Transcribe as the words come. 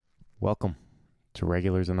Welcome to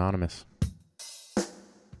Regulars Anonymous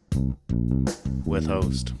with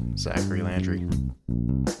host Zachary Landry,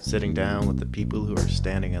 sitting down with the people who are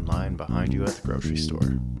standing in line behind you at the grocery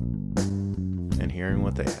store and hearing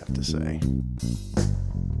what they have to say.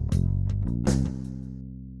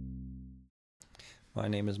 My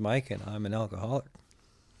name is Mike and I'm an alcoholic.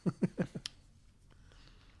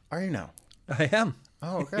 Are you now? I am.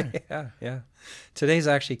 Oh, okay. Yeah. Today's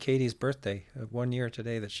actually Katie's birthday. 1 year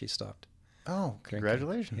today that she stopped. Oh,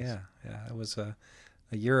 congratulations. Drinking. Yeah. It was a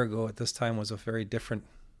year ago at this time was a very different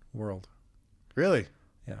world. Really?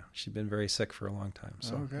 Yeah. She'd been very sick for a long time.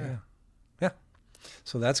 So, okay. Yeah.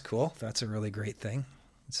 So that's cool. That's a really great thing.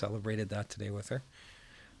 Celebrated that today with her.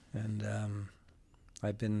 And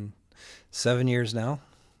I've been 7 years now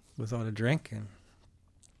without a drink, and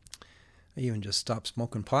I even just stopped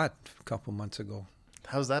smoking pot a couple months ago.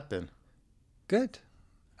 How's that been? Good.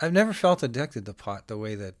 I've never felt addicted to pot the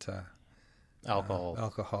way that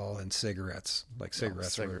Alcohol and cigarettes, like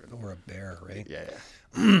cigarettes were a bear, right?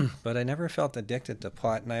 Yeah. But I never felt addicted to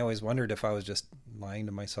pot, and I always wondered if I was just lying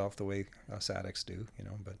to myself the way us addicts do,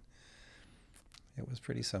 but it was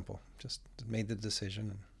pretty simple. Just made the decision.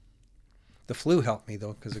 And the flu helped me,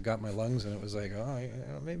 though, because it got my lungs, and it was like,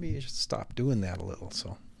 maybe you should stop doing that a little.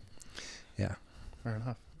 So, yeah. Fair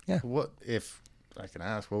enough. Yeah. What, if I can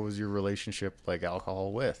ask, what was your relationship like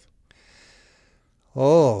alcohol with?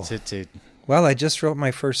 Oh. Well, I just wrote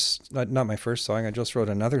my first, not my first song, I just wrote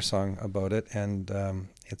another song about it, and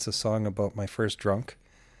it's a song about my first drunk.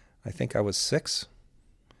 I think I was 6,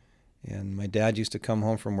 and my dad used to come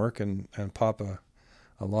home from work and pop a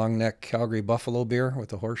long neck Calgary Buffalo beer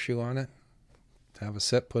with a horseshoe on it, have a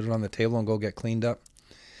sip, put it on the table, and go get cleaned up.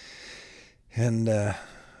 And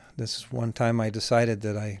this one time I decided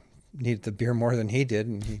that I needed the beer more than he did,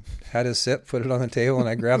 and he had his sip, put it on the table, and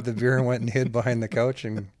I grabbed the beer and went and hid behind the couch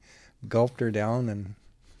and gulped her down. And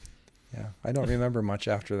yeah, I don't remember much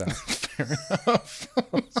after that. fair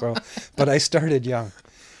enough. But I started young,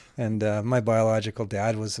 and my biological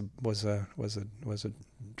dad was a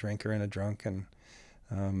drinker and a drunk,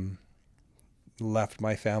 and left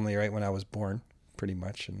my family right when I was born, pretty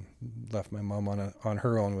much, and left my mom on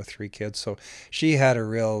her own with 3 kids. So she had a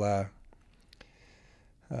real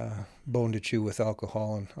bone to chew with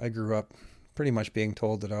alcohol, and I grew up pretty much being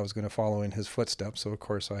told that I was going to follow in his footsteps. So of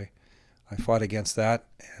course I fought against that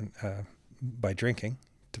and by drinking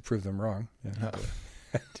to prove them wrong.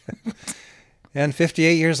 And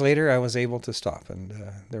 58 years later, I was able to stop, and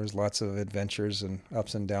there was lots of adventures and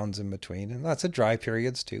ups and downs in between, and lots of dry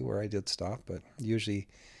periods too where I did stop, but usually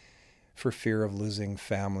for fear of losing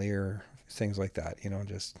family or things like that.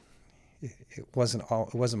 Just it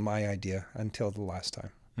wasn't my idea until the last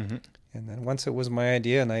time. Mm-hmm. And then once it was my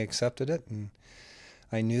idea and I accepted it, and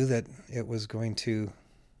I knew that it was going to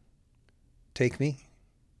take me,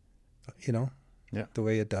 the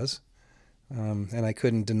way it does, and I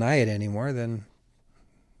couldn't deny it anymore, then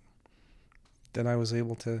I was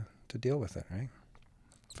able to deal with it, right?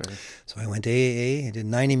 Fair. So I went to AA. I did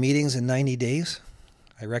 90 meetings in 90 days.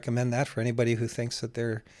 I recommend that for anybody who thinks that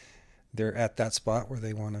they're at that spot where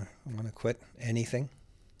they want to quit anything.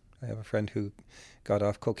 I have a friend who got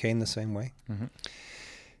off cocaine the same way. Mm-hmm.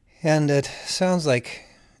 And it sounds like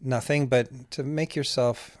nothing, but to make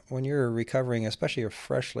yourself, when you're recovering, especially a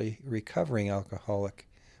freshly recovering alcoholic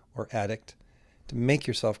or addict, to make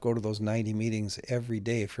yourself go to those 90 meetings every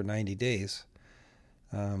day for 90 days,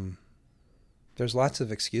 there's lots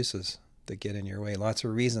of excuses that get in your way, lots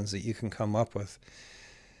of reasons that you can come up with.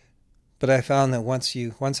 But I found that once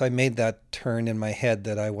I made that turn in my head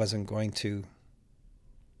that I wasn't going to,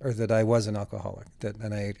 or that I was an alcoholic,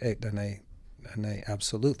 and I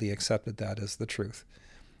absolutely accepted that as the truth,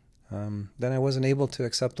 then I wasn't able to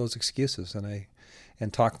accept those excuses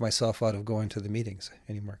and talk myself out of going to the meetings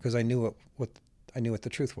anymore, because I knew what the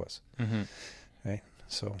truth was. Mm-hmm. Right.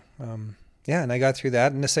 So and I got through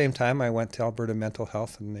that. And at the same time, I went to Alberta Mental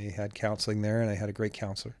Health, and they had counseling there, and I had a great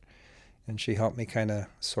counselor. And she helped me kind of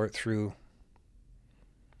sort through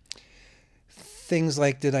things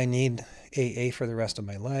like, did I need AA for the rest of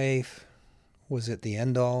my life? Was it the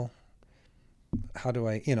end all? How do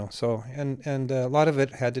I, so, and a lot of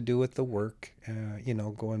it had to do with the work,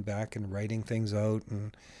 going back and writing things out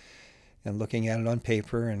and looking at it on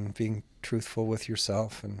paper and being truthful with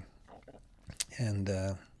yourself. And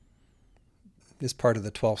is part of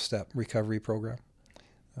the 12-step recovery program.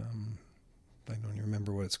 I don't even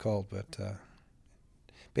remember what it's called, but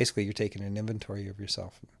basically you're taking an inventory of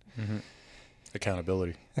yourself. Mm-hmm.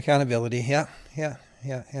 Accountability, yeah.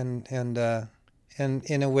 And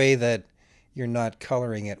in a way that you're not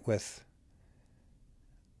coloring it with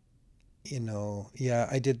yeah,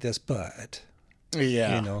 I did this, but,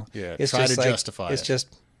 Yeah. Yeah. it's Try just to like, justify it's it.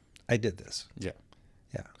 just, I did this. Yeah.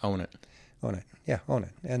 Yeah. Own it. Own it. Yeah. Own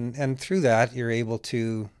it. And through that, you're able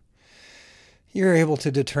to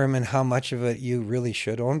determine how much of it you really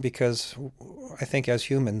should own, because I think as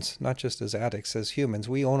humans, not just as addicts, as humans,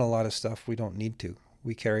 we own a lot of stuff we don't need to.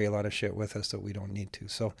 We carry a lot of shit with us that we don't need to.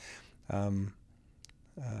 So, um,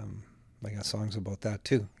 I got songs about that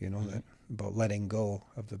too, that about letting go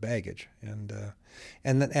of the baggage, and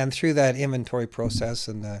through that inventory process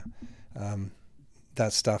and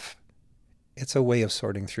that stuff, it's a way of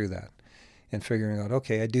sorting through that and figuring out,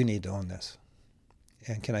 okay, I do need to own this,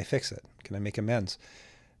 and can I fix it? Can I make amends?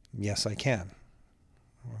 Yes, I can.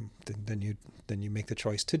 Then you make the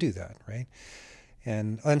choice to do that, right?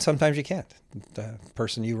 And sometimes you can't. The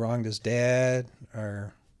person you wronged is dead,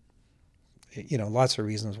 or lots of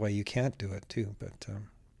reasons why you can't do it too. But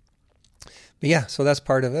yeah, so that's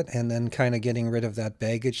part of it. And then kind of getting rid of that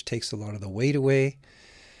baggage takes a lot of the weight away,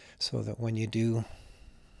 so that when you do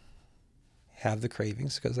have the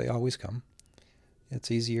cravings, because they always come,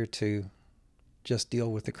 it's easier to just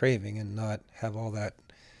deal with the craving and not have all that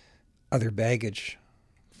other baggage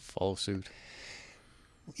Follow suit.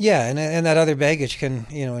 Yeah, and that other baggage can,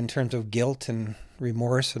 in terms of guilt and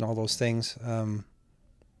remorse and all those things,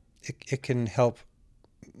 it can help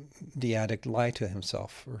the addict lie to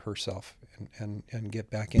himself or herself and get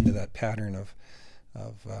back into that pattern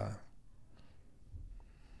of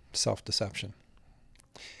self-deception.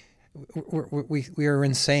 We are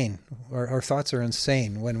insane. Our thoughts are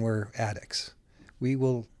insane when we're addicts. We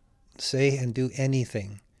will say and do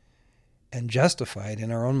anything and justify it in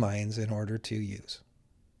our own minds in order to use.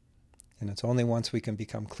 And it's only once we can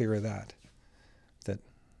become clear of that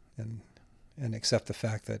and accept the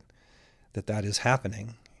fact that is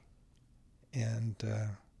happening. And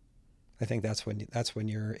I think that's when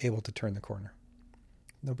you're able to turn the corner.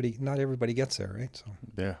 Not everybody gets there, right? So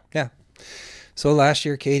yeah. So last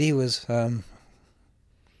year, Katie was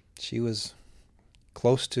she was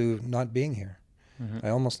close to not being here. Mm-hmm.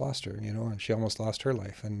 I almost lost her, and she almost lost her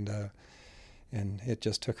life, and it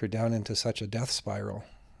just took her down into such a death spiral,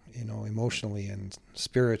 emotionally and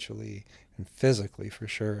spiritually and physically, for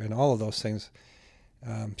sure, and all of those things.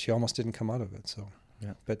 She almost didn't come out of it. So,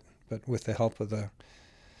 yeah. But with the help of the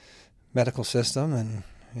medical system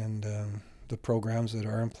and the programs that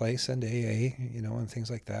are in place, and AA, and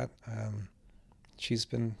things like that, she's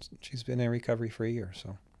been in recovery for a year.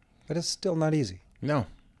 So, but it's still not easy. No.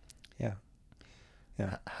 Yeah.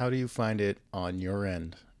 Yeah. How do you find it on your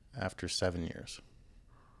end after 7 years?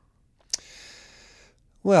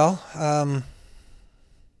 Well, I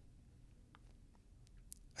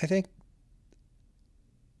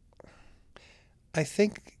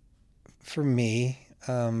think for me,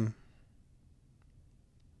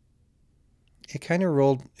 it kind of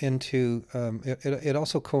rolled into, it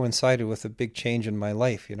also coincided with a big change in my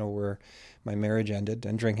life, where my marriage ended,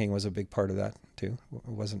 and drinking was a big part of that too. It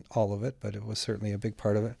wasn't all of it, but it was certainly a big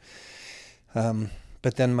part of it.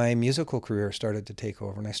 But then my musical career started to take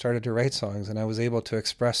over, and I started to write songs, and I was able to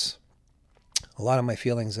express a lot of my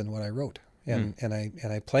feelings in what I wrote, and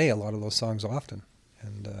I play a lot of those songs often,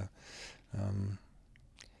 and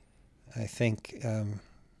I think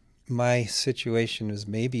my situation is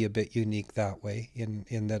maybe a bit unique that way,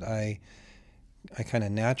 in that I kind of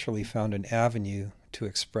naturally found an avenue to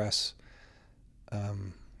express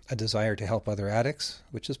a desire to help other addicts,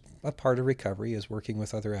 which is a part of recovery, is working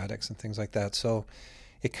with other addicts and things like that. So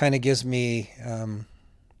it kind of gives me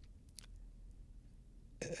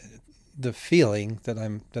the feeling that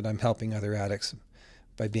I'm helping other addicts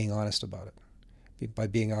by being honest about it, by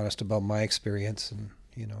being honest about my experience and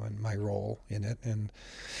and my role in it, and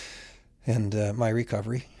my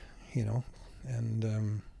recovery,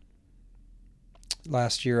 and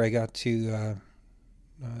last year I got to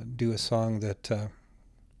do a song that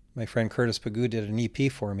my friend Curtis Pagoo did an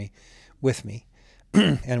EP for me, with me,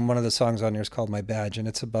 and one of the songs on there is called My Badge, and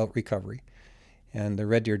it's about recovery. And the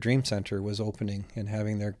Red Deer Dream Center was opening and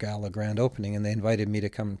having their gala grand opening, and they invited me to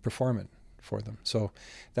come and perform it for them. So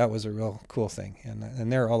that was a real cool thing,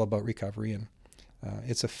 and they're all about recovery, and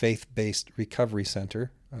it's a faith-based recovery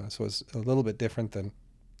center, so it's a little bit different than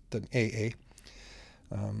AA,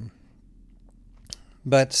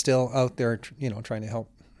 but still out there, trying to help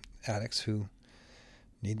addicts who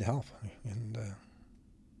need the help. And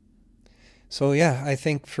so, yeah, I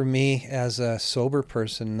think for me as a sober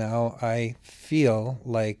person now, I feel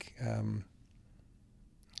like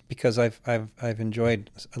because I've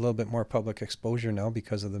enjoyed a little bit more public exposure now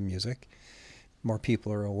because of the music, more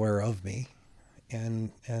people are aware of me,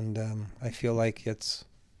 and I feel like it's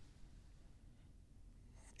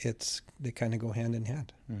they kind of go hand in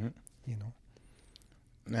hand, Mm-hmm. you know.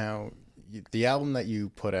 Now, the album that you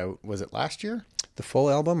put out, was it last year? The full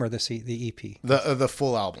album or the EP? The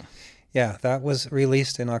full album. Yeah, that was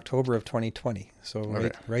released in October of 2020. So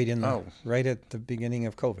Okay. right at the beginning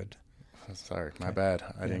of COVID. Sorry, my bad.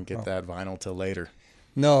 I didn't get that vinyl till later.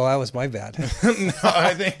 No, that was my bad. No,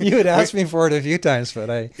 I think You had asked me for it a few times, but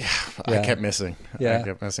I kept missing. Yeah. I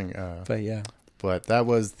kept missing. But yeah. But that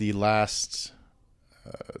was the last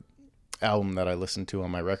album that I listened to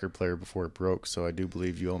on my record player before it broke. So I do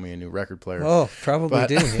believe you owe me a new record player. Oh, probably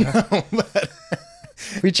do. Yeah. But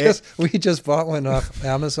we just bought one off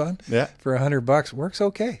Amazon. Yeah. For $100. Works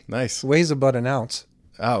okay. Nice. Weighs about an ounce.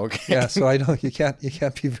 Oh, okay. Yeah. So you can't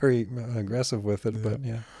be very aggressive with it, but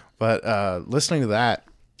yeah. But listening to that,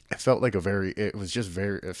 it felt like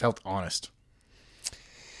it felt honest.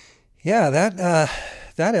 Yeah,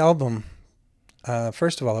 that album,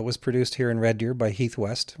 first of all, it was produced here in Red Deer by Heath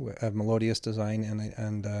West of Melodious Design,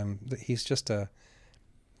 and he's just an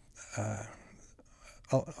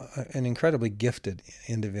incredibly gifted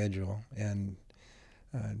individual and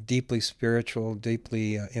deeply spiritual,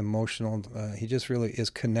 deeply emotional. He just really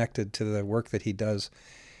is connected to the work that he does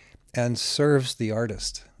and serves the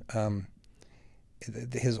artist.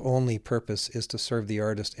 His only purpose is to serve the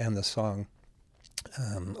artist and the song,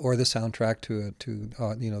 or the soundtrack to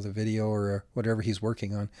the video or whatever he's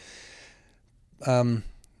working on.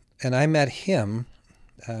 And I met him.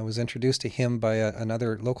 I was introduced to him by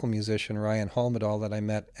another local musician, Ryan Halmedal, that I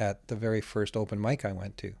met at the very first open mic I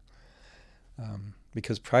went to.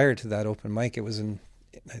 Because prior to that open mic, it was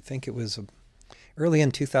early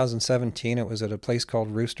in 2017. It was at a place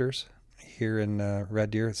called Roosters here in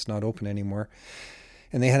Red Deer. It's not open anymore.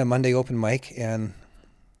 And they had a Monday open mic, and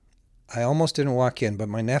I almost didn't walk in, but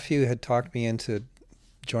my nephew had talked me into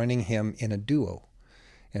joining him in a duo.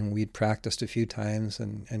 And we'd practiced a few times,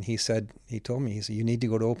 and he told me, you need to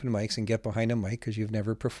go to open mics and get behind a mic because you've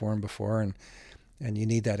never performed before, and you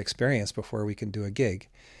need that experience before we can do a gig.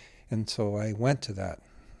 And so I went to that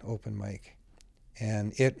open mic,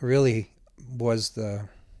 and it really was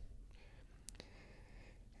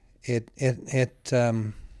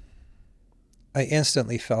I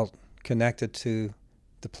instantly felt connected to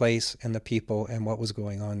the place and the people and what was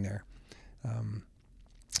going on there.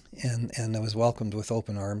 And I was welcomed with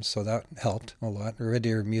open arms, so that helped a lot. The Red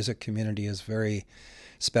Deer music community is very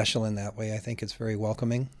special in that way. I think it's very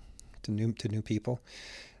welcoming to new people,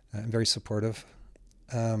 and very supportive.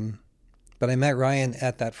 But I met Ryan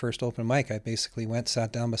at that first open mic. I basically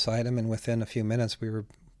sat down beside him, and within a few minutes we were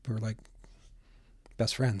like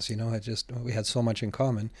best friends. We had so much in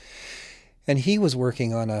common. And he was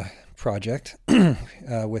working on a project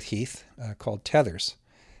with Heath called Tethers.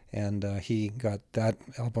 And he got that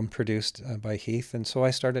album produced by Heath. And so I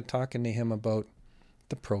started talking to him about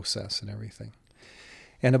the process and everything.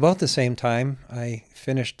 And about the same time, I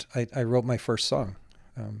wrote my first song.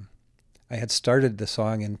 I had started the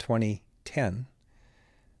song in 2010.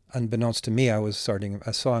 Unbeknownst to me, I was starting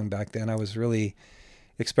a song back then. I was really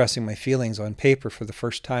expressing my feelings on paper for the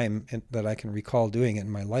first time that I can recall doing it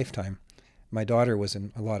in my lifetime. My daughter was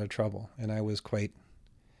in a lot of trouble, and I was in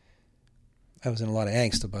a lot of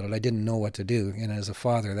angst about it. I didn't know what to do, and as a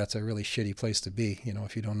father, that's a really shitty place to be,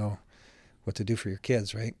 if you don't know what to do for your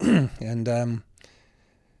kids, right? And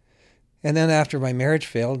then after my marriage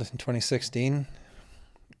failed in 2016,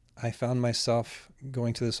 I found myself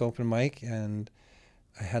going to this open mic, and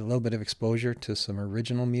I had a little bit of exposure to some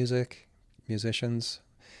original musicians,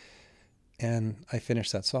 and I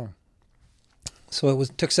finished that song. So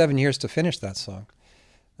it took 7 years to finish that song.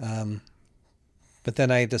 But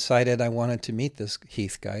then I decided I wanted to meet this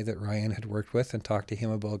Heath guy that Ryan had worked with and talk to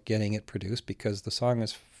him about getting it produced, because the song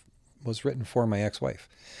was written for my ex-wife,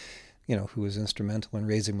 who was instrumental in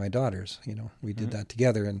raising my daughters. We did that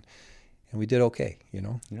together, and we did okay,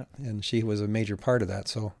 Yeah. And she was a major part of that.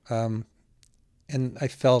 So, and I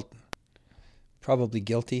felt probably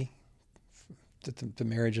guilty that the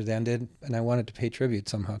marriage had ended, and I wanted to pay tribute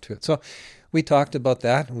somehow to it. So we talked about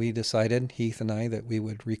that, and we decided, Heath and I, that we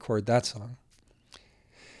would record that song.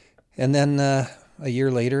 And then a year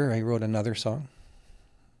later, I wrote another song.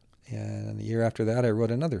 And a year after that, I wrote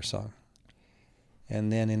another song.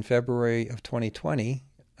 And then in February of 2020,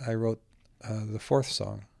 I wrote the fourth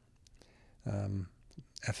song,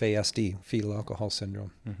 FASD, Fetal Alcohol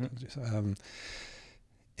Syndrome. Mm-hmm.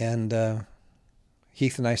 And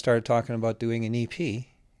Heath and I started talking about doing an EP,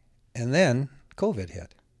 and then COVID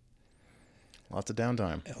hit. Lots of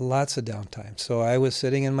downtime. So I was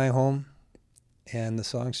sitting in my home, and the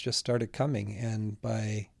songs just started coming. And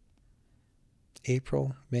by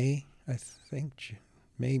April, May, I think,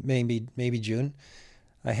 maybe June,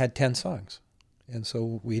 I had 10 songs. And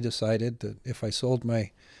so we decided that if I sold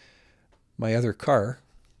my other car,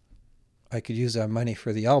 I could use that money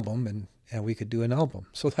for the album, and we could do an album.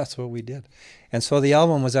 So that's what we did. And so the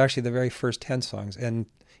album was actually the very first 10 songs. And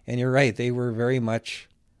you're right, they were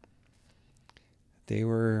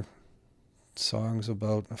songs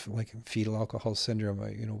about like fetal alcohol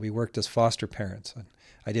syndrome. We worked as foster parents. And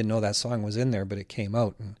I didn't know that song was in there, but it came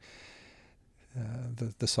out. And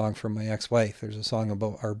the song for my ex-wife, there's a song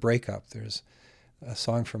about our breakup. There's a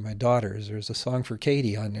song for my daughters. There's a song for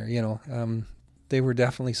Katie on there. They were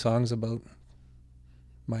definitely songs about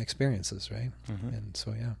my experiences, right? Mm-hmm. And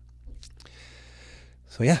so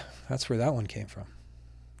yeah, that's where that one came from.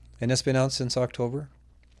 And it's been out since October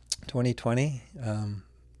 2020.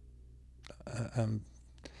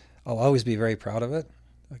 I'll always be very proud of it.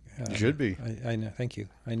 You should be. I thank you.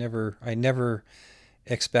 I never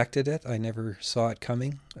expected it. I never saw it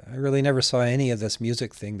coming. I really never saw any of this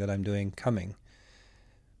music thing that I'm doing coming.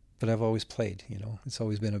 But I've always played, It's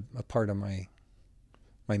always been a part of my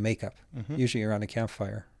makeup, mm-hmm. Usually around a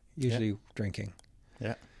campfire, usually drinking.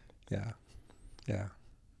 Yeah. Yeah.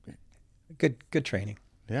 Good training.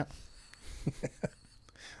 Yeah.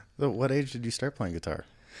 So what age did you start playing guitar?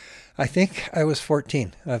 I think I was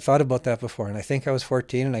 14. I've thought about that before, and I think I was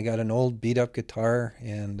 14, and I got an old beat-up guitar,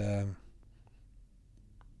 and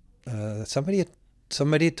somebody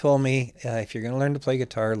told me, if you're going to learn to play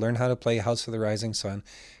guitar, learn how to play House of the Rising Sun,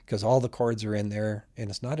 because all the chords are in there, and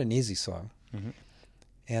it's not an easy song. Mm-hmm.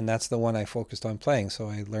 And that's the one I focused on playing. So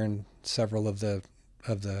I learned several of the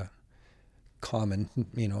common,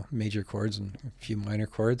 major chords and a few minor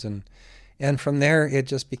chords, and from there it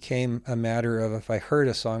just became a matter of, if I heard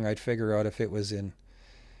a song, I'd figure out if it was in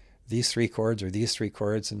these three chords or these three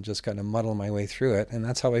chords, and just kind of muddle my way through it. And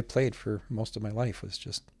that's how I played for most of my life. Was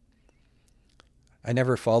just, I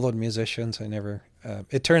never followed musicians.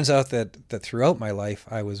 It turns out that throughout my life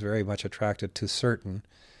I was very much attracted to certain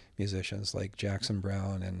musicians like Jackson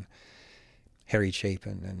Browne and Harry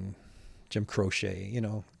Chapin and Jim Croce,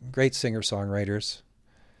 great singer-songwriters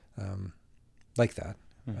like that.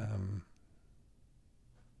 Mm-hmm.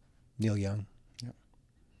 Neil Young. Yep.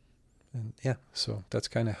 And so that's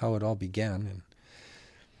kind of how it all began.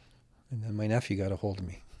 And then my nephew got a hold of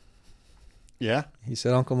me. Yeah? He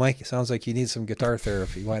said, "Uncle Mike, it sounds like you need some guitar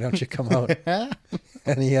therapy. Why don't you come out?"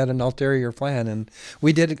 And he had an ulterior plan. And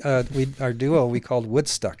we did, our duo we called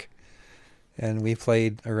Woodstuck. And we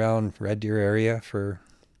played around Red Deer area for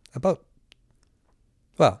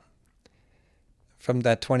from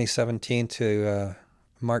that 2017 to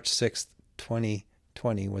March 6th,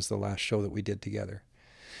 2020 was the last show that we did together.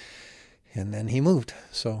 And then he moved,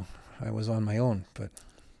 so I was on my own. But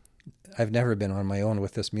I've never been on my own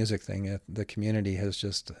with this music thing. The community has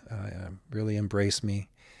just really embraced me.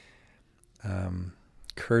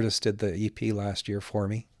 Curtis did the EP last year for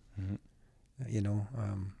me. Mm-hmm.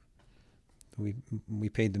 We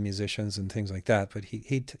paid the musicians and things like that, but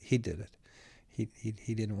he did it.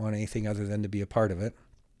 He didn't want anything other than to be a part of it.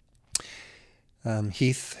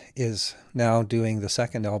 Heath is now doing the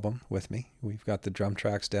second album with me. We've got the drum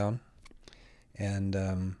tracks down,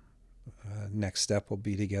 and next step will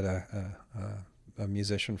be to get a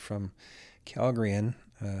musician from Calgary in,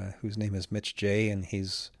 whose name is Mitch J, and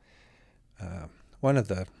he's one of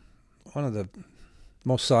the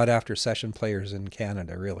most sought after session players in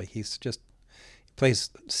Canada. Really, he plays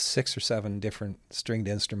 6 or 7 different stringed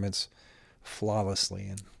instruments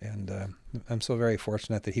flawlessly, and I'm so very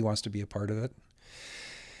fortunate that he wants to be a part of it.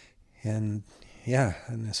 And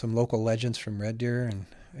some local legends from Red Deer, and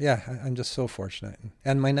I'm just so fortunate.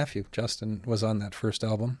 And my nephew Justin was on that first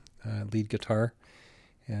album, lead guitar,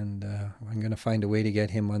 and I'm going to find a way to get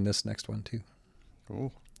him on this next one too.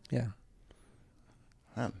 Cool. Yeah.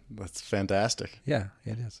 That's fantastic. Yeah,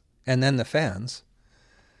 it is. And then the fans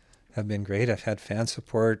have been great. I've had fan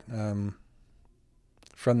support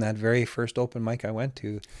from that very first open mic I went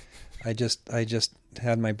to. I just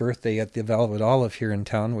had my birthday at the Velvet Olive here in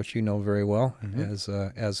town, which you know very well, mm-hmm.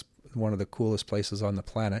 as one of the coolest places on the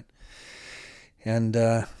planet. And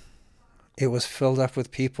it was filled up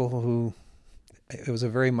with people it was a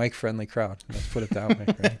very mic-friendly crowd. Let's put it that way.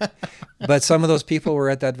 Right? But some of those people were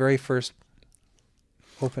at that very first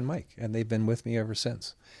open mic, and they've been with me ever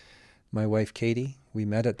since. My wife, Katie, we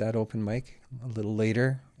met at that open mic a little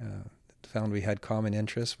later, found we had common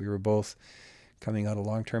interests. We were both coming out of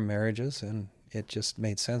long-term marriages, and it just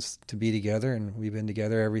made sense to be together, and we've been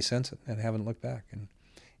together ever since and haven't looked back.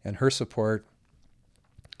 And her support,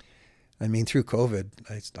 through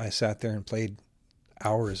COVID, I sat there and played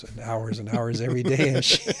hours and hours and hours every day, and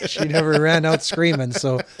she never ran out screaming.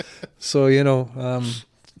 So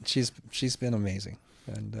she's been amazing.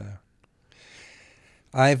 And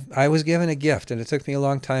I was given a gift, and it took me a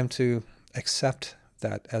long time to accept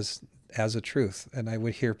that as a truth. And I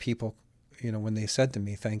would hear people, when they said to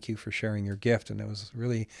me, "Thank you for sharing your gift," and it was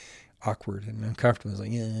really awkward and uncomfortable. I was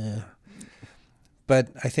like, yeah. But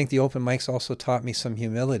I think the open mics also taught me some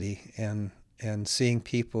humility, and seeing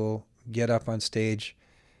people get up on stage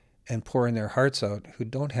and pouring their hearts out who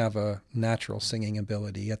don't have a natural singing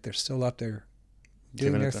ability, yet they're still up there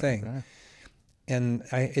doing their thing. Yeah. And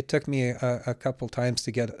it took me a couple times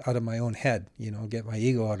to get out of my own head, get my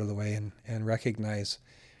ego out of the way and recognize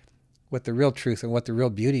what the real truth and what the real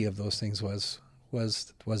beauty of those things was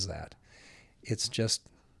that. It's just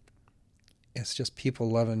people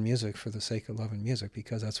loving music for the sake of loving music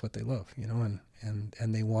because that's what they love, and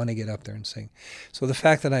they want to get up there and sing. So the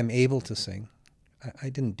fact that I'm able to sing, I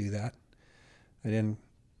didn't do that. It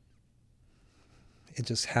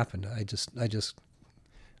just happened. I just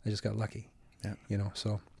got lucky. Yeah.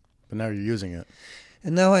 So. But now you're using it.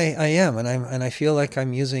 And now I am, and I feel like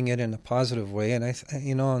I'm using it in a positive way, and I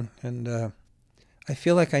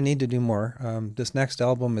feel like I need to do more. This next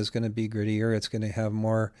album is going to be grittier. It's going to have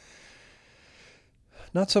more,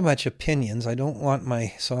 not so much opinions. I don't want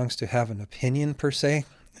my songs to have an opinion per se,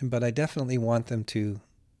 but I definitely want them to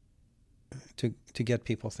get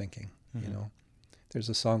people thinking. Mm-hmm. There's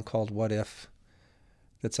a song called "What If"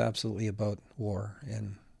 that's absolutely about war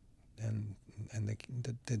and the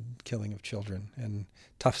killing of children and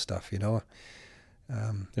tough stuff. There's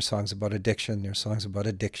songs about addiction. There's songs about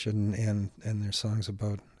addiction, and there's songs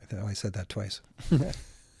about. I said that twice.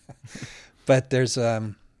 But there's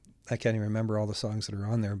I can't even remember all the songs that are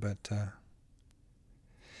on there. But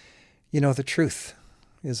the truth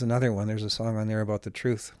is another one. There's a song on there about the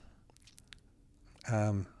truth.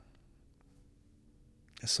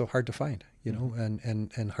 It's so hard to find,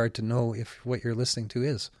 and hard to know if what you're listening to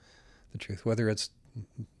is the truth, whether it's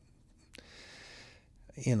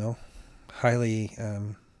highly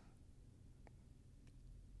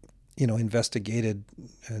investigated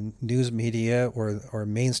news media or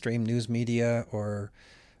mainstream news media or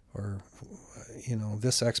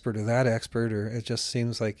this expert or that expert, or it just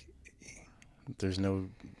seems like there's no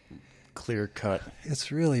clear cut.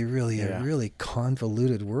 It's really a really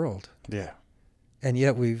convoluted world. Yeah. And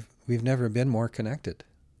yet we've never been more connected.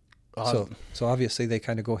 So obviously they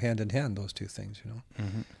kind of go hand in hand, those two things,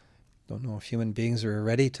 Mm-hmm. Don't know if human beings are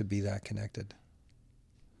ready to be that connected.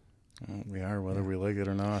 Well, we are, whether we like it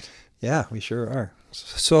or not. Yeah, we sure are.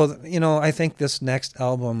 So, I think this next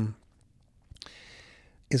album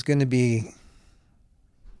is going to be,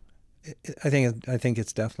 I think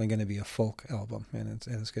it's definitely going to be a folk album, and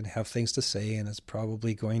it's going to have things to say, and it's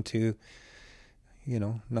probably going to,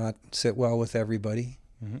 not sit well with everybody.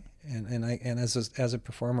 Mm-hmm. And as a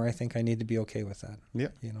performer, I think I need to be okay with that. Yeah.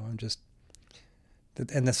 I'm just,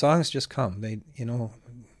 and the songs just come. They,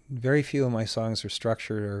 very few of my songs are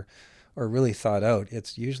structured or really thought out.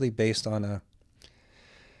 It's usually based on a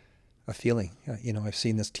feeling. I've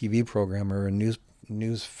seen this TV program or a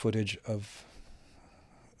news footage of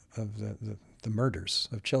the murders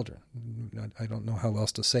of children. I don't know how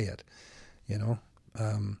else to say it. In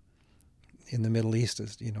the Middle East,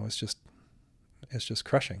 it's just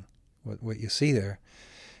crushing what you see there,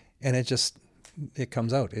 and it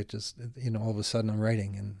comes out. It just all of a sudden I'm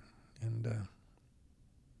writing and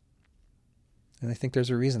I think there's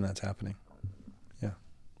a reason that's happening. Yeah.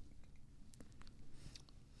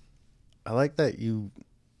 I like that you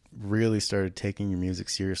really started taking your music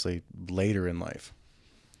seriously later in life,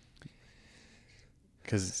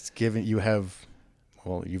 because it's given you've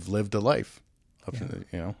lived a life.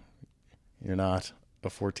 You're not a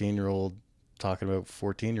 14-year-old talking about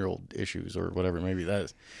 14-year-old issues or whatever maybe that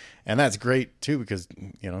is. And that's great too, because,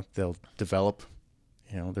 they'll develop,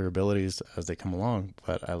 their abilities as they come along.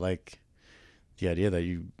 But I like the idea that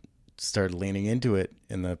you started leaning into it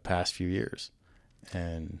in the past few years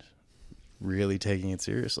and really taking it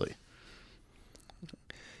seriously.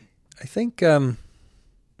 I think, and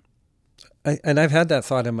I've had that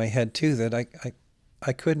thought in my head too, that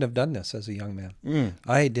I couldn't have done this as a young man.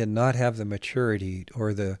 I did not have the maturity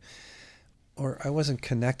or I wasn't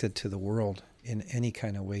connected to the world in any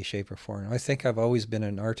kind of way, shape, or form. I think I've always been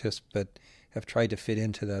an artist, but have tried to fit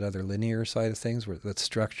into that other linear side of things where that's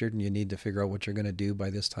structured and you need to figure out what you're going to do by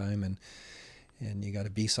this time and you got to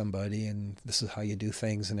be somebody and this is how you do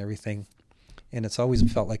things and everything. And it's always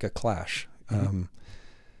felt like a clash. Mm-hmm.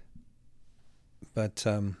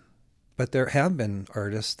 But there have been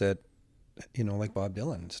artists that, like Bob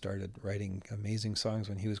Dylan started writing amazing songs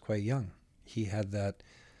when he was quite young. He had that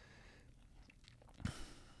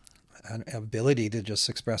an ability to just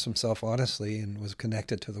express himself honestly and was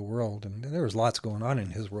connected to the world. And there was lots going on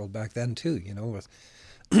in his world back then too, with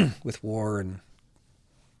with war and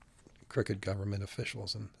crooked government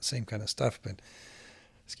officials and the same kind of stuff. But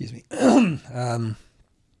excuse me, that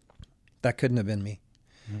couldn't have been me.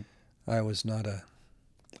 I was not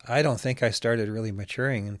I don't think I started really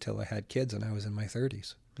maturing until I had kids and I was in my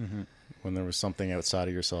 30s. When there was something outside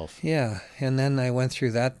of yourself. Yeah. And then I went through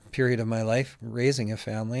that period of my life raising a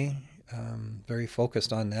family, very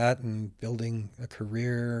focused on that and building a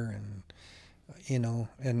career and,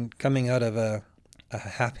 and coming out of a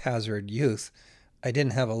haphazard youth, I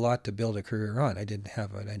didn't have a lot to build a career on. I didn't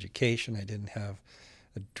have an education. I didn't have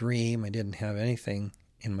a dream. I didn't have anything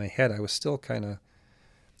in my head. I was still kind of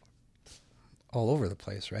all over the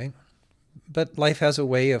place, right? But life has a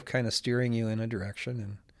way of kind of steering you in a direction.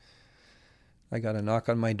 And I got a knock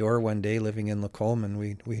on my door one day living in Lacombe,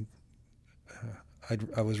 and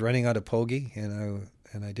I was running out of Pogie, and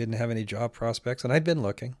I didn't have any job prospects, and I'd been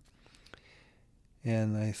looking.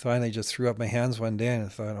 And I finally just threw up my hands one day and I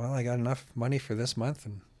thought, well, I got enough money for this month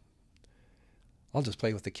and I'll just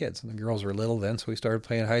play with the kids. And the girls were little then, so we started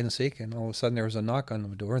playing hide and seek, and all of a sudden there was a knock on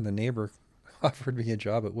the door and the neighbor offered me a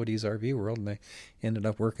job at Woody's RV World, and I ended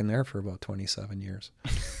up working there for about 27 years.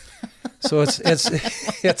 So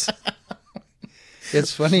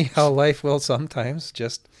it's funny how life will sometimes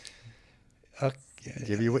just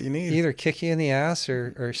give you what you need, either kick you in the ass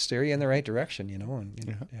or steer you in the right direction,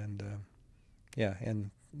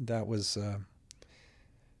 and that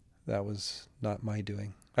was not my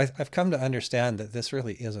doing. I've come to understand that this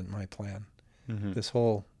really isn't my plan. This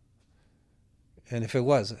whole, and if it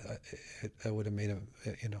was, it would have made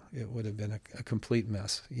it would have been a complete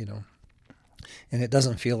mess, And it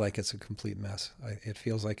doesn't feel like it's a complete mess. It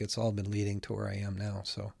feels like it's all been leading to where I am now.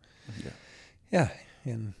 So,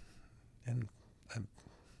 and I'm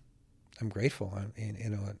grateful.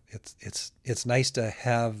 It's nice to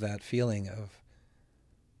have that feeling of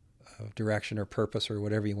direction or purpose or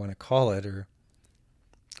whatever you want to call it.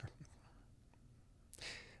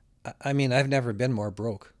 I've never been more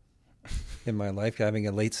broke in my life. Having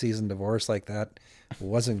a late season divorce like that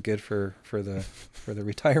wasn't good for the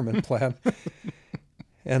retirement plan.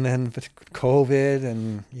 And then COVID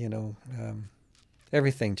and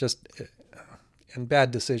everything, just and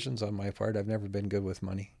bad decisions on my part. I've never been good with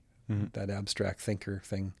money. That abstract thinker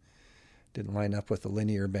thing didn't line up with the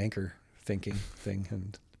linear banker thinking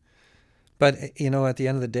thing. But at the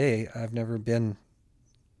end of the day, I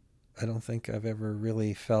don't think I've ever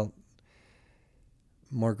really felt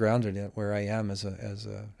more grounded at where I am as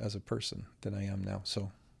a person than I am now. So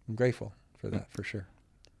I'm grateful for that, for sure.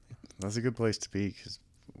 That's a good place to be, because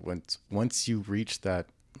once you reach that,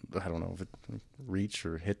 I don't know if it reach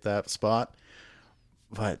or hit that spot,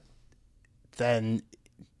 but then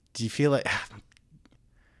do you feel like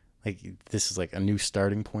this is like a new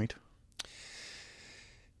starting point?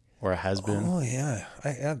 Or it has been? Oh, yeah.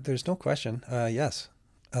 There's no question. Yes.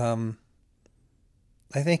 I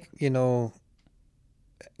think,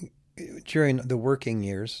 during the working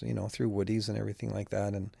years, through Woody's and everything like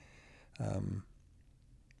that, and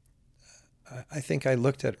I think I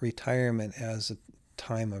looked at retirement as a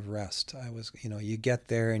time of rest. I was, you get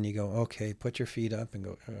there and you go, okay, put your feet up and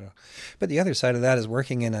go. But the other side of that is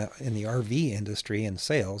working in the RV industry and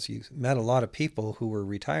sales. You met a lot of people who were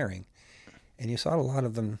retiring, and you saw a lot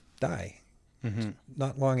of them die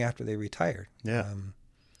not long after they retired. Yeah.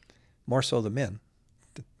 More so the men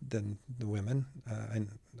than the women.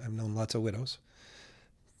 I've known lots of widows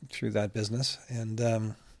through that business, and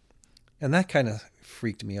that kind of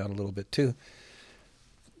freaked me out a little bit too.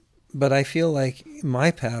 But I feel like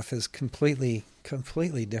my path is completely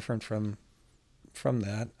different from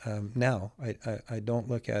that. Now I don't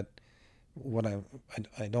look at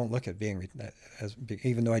I don't look at being as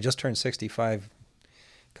even though I just turned 65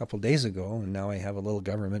 a couple of days ago, and now I have a little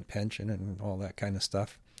government pension and all that kind of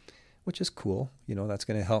stuff, which is cool. That's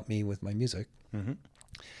going to help me with my music.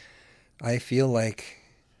 I feel like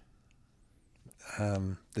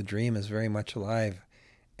the dream is very much alive,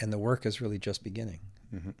 and the work is really just beginning.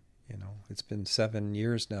 It's been 7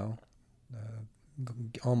 years now,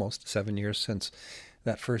 almost 7 years since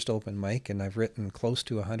that first open mic, and I've written close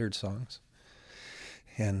to 100 songs,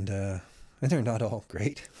 and they're not all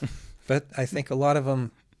great, but I think a lot of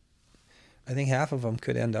them, I think half of them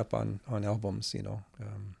could end up on albums,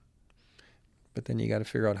 but then you got to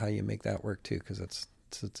figure out how you make that work too, because it's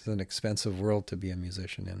an expensive world to be a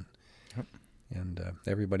musician in. Yep. And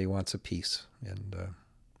everybody wants a piece, and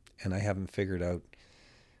I haven't figured out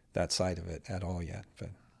that side of it at all yet, but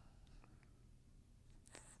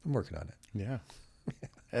I'm working on it. Yeah.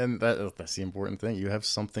 And that's the important thing. You have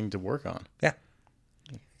something to work on. Yeah.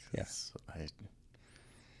 Yeah. So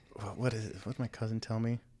what is it? What did my cousin tell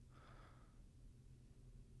me?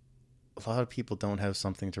 A lot of people don't have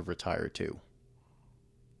something to retire to.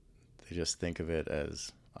 They just think of it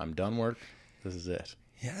as, I'm done work, this is it.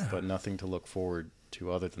 Yeah. But nothing to look forward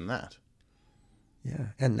to other than that. Yeah.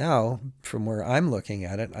 And now, from where I'm looking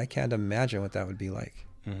at it, I can't imagine what that would be like.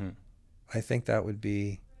 Mm-hmm. I think that would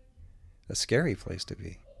be a scary place to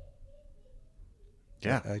be.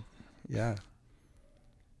 Yeah. Yeah.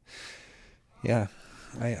 Yeah.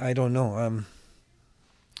 I don't know.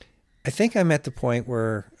 I think I'm at the point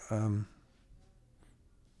where,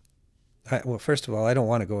 well, first of all, I don't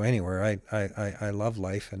want to go anywhere. I love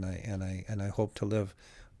life, and I hope to live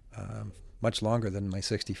much longer than my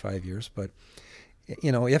 65 years. But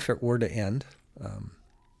if it were to end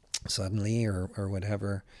suddenly or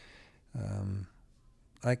whatever,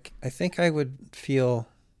 I think I would feel.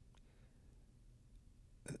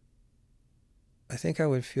 I think I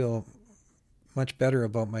would feel much better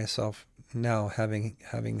about myself now, having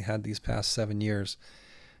had these past 7 years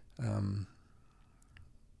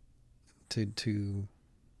to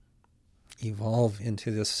evolve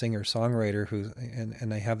into this singer-songwriter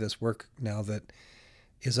and I have this work now that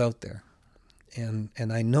is out there, and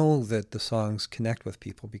I know that the songs connect with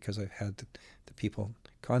people because I've had the people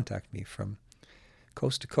contact me from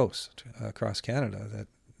coast to coast across Canada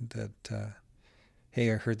that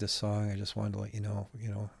hey, I heard this song, I just wanted to let you know,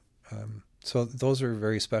 so those are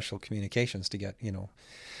very special communications to get,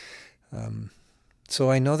 so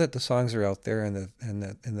I know that the songs are out there, and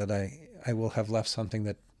that I will have left something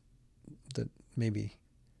that maybe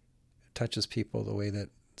touches people the way that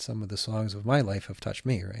some of the songs of my life have touched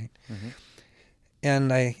me, right? Mm-hmm.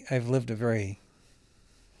 And I've lived a very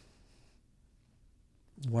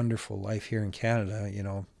wonderful life here in Canada,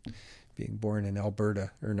 being born in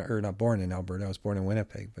Alberta, or not born in Alberta, I was born in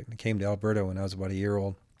Winnipeg, but I came to Alberta when I was about a year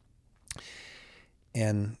old.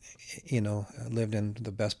 And, I lived in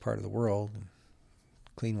the best part of the world,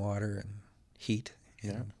 clean water and heat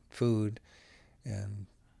and food and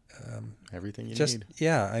everything you just, need.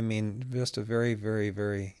 Yeah, I mean, just a very, very,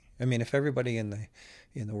 very, I mean, if everybody in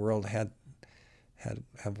the world had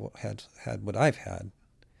what I've had,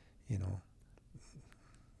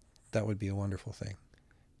 that would be a wonderful thing.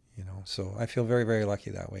 So I feel very, very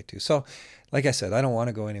lucky that way too. So, like I said, I don't want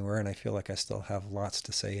to go anywhere, and I feel like I still have lots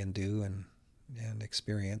to say and do and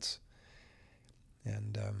experience.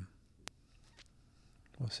 And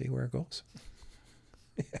we'll see where it goes.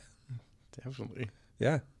 Yeah. Definitely.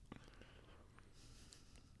 Yeah.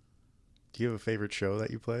 Do you have a favorite show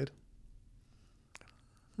that you played?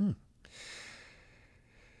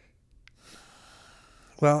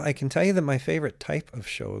 Well, I can tell you that my favorite type of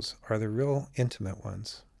shows are the real intimate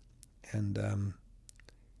ones. And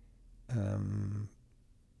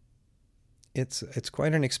it's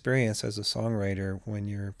quite an experience as a songwriter when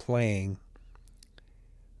you're playing.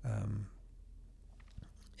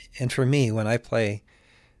 And for me, when I play,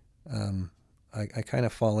 I kind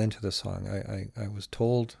of fall into the song. I was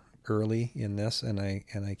told early in this, and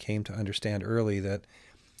I came to understand early that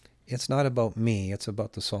it's not about me, it's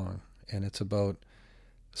about the song, and it's about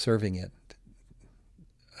serving it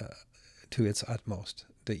to its utmost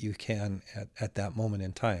that you can at that moment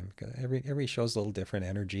in time. Every show's a little different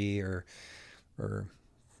energy or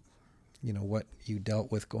what you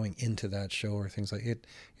dealt with going into that show or things like it.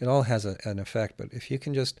 It all has an effect. But if you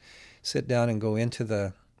can just sit down and go into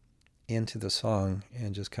the song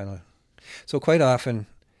and just kind of, so quite often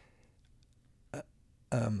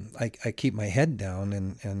I keep my head down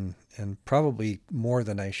and probably more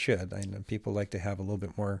than I should. I know people like to have a little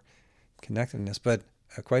bit more connectedness, but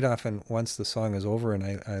quite often once the song is over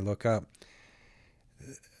and I look up,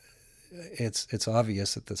 it's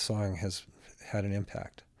obvious that the song has had an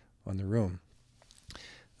impact on the room.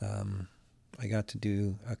 I got to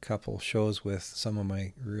do a couple shows with some of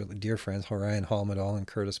my really dear friends, Horion Halmadal and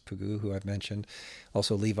Curtis Pagoo, who I've mentioned.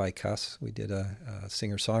 Also Levi Cuss. We did a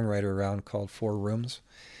singer-songwriter round called Four Rooms.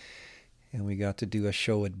 And we got to do a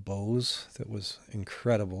show at Bose that was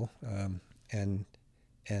incredible. And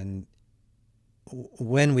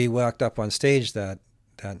when we walked up on stage that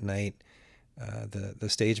night, the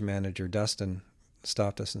stage manager, Dustin,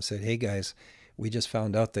 stopped us and said, "Hey guys, we just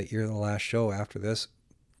found out that you're the last show. After this,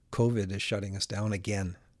 COVID is shutting us down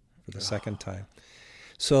again for the second time."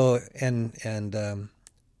 So and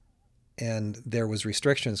there was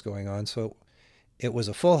restrictions going on, so it was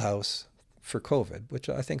a full house for COVID, which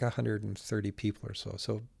I think 130 people or so.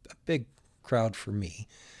 So a big crowd for me.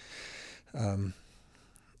 And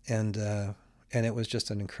it was just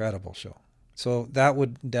an incredible show. So that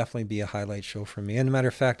would definitely be a highlight show for me. And a matter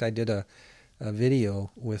of fact, I did a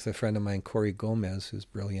video with a friend of mine, Corey Gomez, who's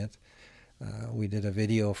brilliant. We did a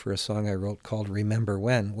video for a song I wrote called Remember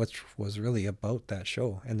When, which was really about that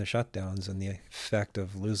show and the shutdowns and the effect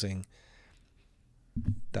of losing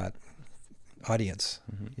that audience,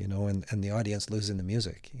 you know, and the audience losing the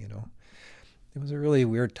music, you know. It was a really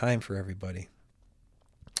weird time for everybody.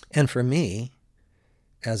 And for me,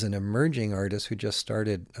 as an emerging artist who just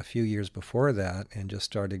started a few years before that and just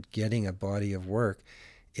started getting a body of work,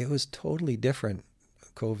 it was totally different,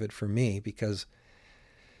 COVID, for me, because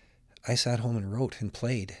I sat home and wrote and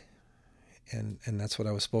played, and that's what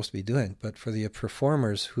I was supposed to be doing. But for the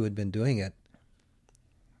performers who had been doing it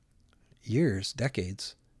years,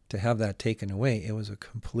 decades, to have that taken away, it was a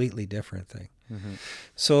completely different thing. Mm-hmm.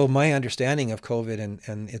 So my understanding of COVID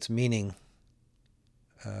and its meaning,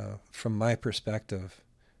 from my perspective,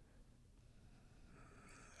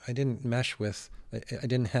 I didn't mesh with, I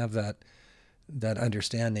didn't have that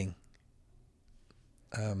understanding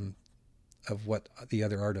of what the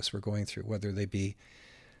other artists were going through, whether they be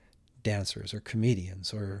dancers or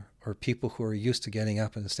comedians or people who are used to getting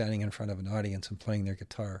up and standing in front of an audience and playing their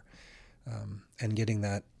guitar, and getting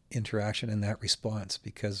that interaction and that response,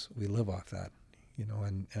 because we live off that, you know,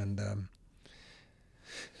 and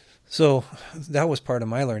so that was part of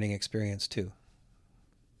my learning experience too.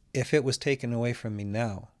 If it was taken away from me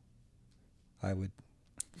now, I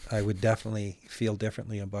would definitely feel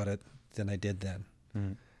differently about it than I did then.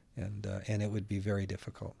 Mm. And it would be very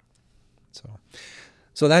difficult.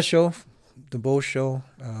 So that show, the Bose show,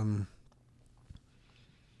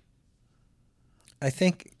 I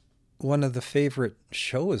think one of the favorite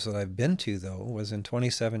shows that I've been to, though, was in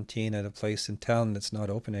 2017 at a place in town that's not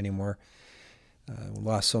open anymore. We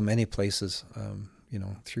lost so many places, you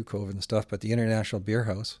know, through COVID and stuff, but the International Beer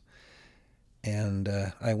House. And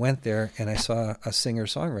I went there and I saw a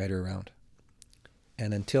singer-songwriter around.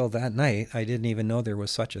 And until that night, I didn't even know there was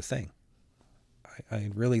such a thing. I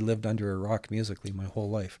really lived under a rock musically my whole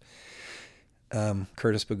life.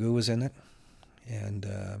 Curtis Bagoo was in it,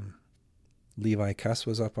 and Levi Kuss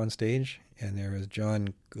was up on stage, and there was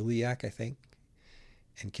John Guliak, I think,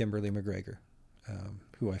 and Kimberly McGregor,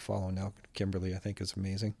 who I follow now. Kimberly, I think, is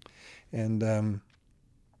amazing. And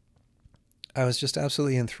I was just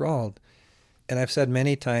absolutely enthralled. And I've said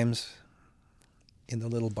many times in the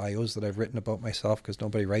little bios that I've written about myself, because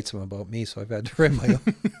nobody writes them about me, so I've had to write my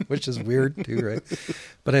own, which is weird too, right?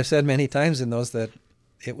 But I've said many times in those that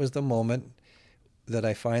it was the moment that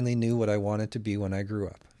I finally knew what I wanted to be when I grew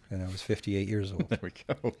up, and I was 58 years old. There we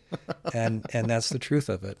go. and that's the truth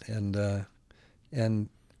of it. And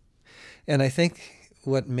I think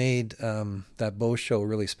what made that Bose show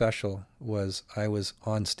really special was I was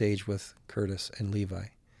on stage with Curtis and Levi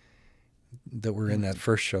that were in that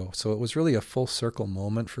first show. So it was really a full circle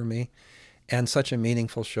moment for me, and such a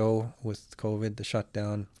meaningful show with COVID, the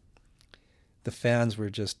shutdown. The fans were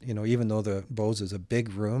just, you know, even though the Bose is a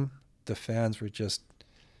big room, the fans were just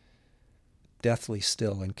deathly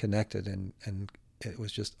still and connected, and it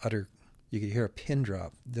was just utter, you could hear a pin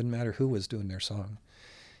drop. Didn't matter who was doing their song.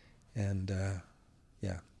 And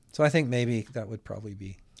yeah, so I think maybe that would probably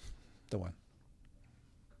be the one.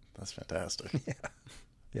 That's fantastic. Yeah.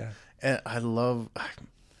 Yeah. And I love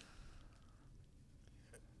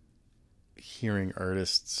hearing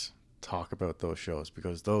artists talk about those shows,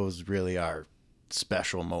 because those really are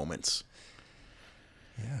special moments.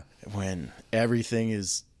 Yeah. When everything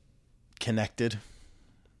is connected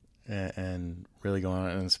and really going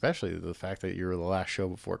on, and especially the fact that you were the last show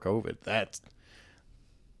before COVID.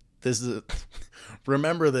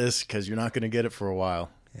 Remember this, because you're not going to get it for a while.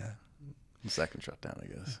 Yeah. The second shutdown, I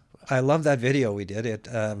guess. I love that video we did. It.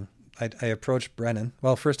 I approached Brennan.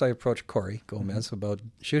 Well, first I approached Corey Gomez about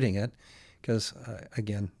shooting it, because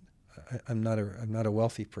again, I'm not a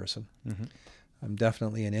wealthy person. Mm-hmm. I'm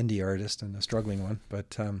definitely an indie artist and a struggling one.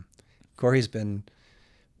 But Corey's been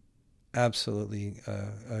absolutely.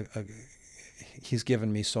 He's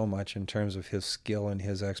given me so much in terms of his skill and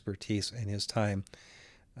his expertise and his time,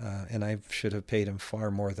 and I should have paid him far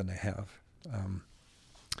more than I have.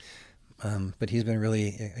 But he's been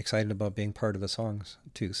really excited about being part of the songs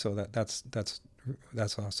too, so that's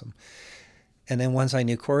awesome. And then once I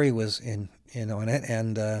knew Corey was in on it,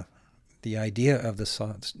 and the idea of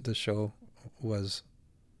the show was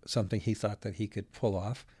something he thought that he could pull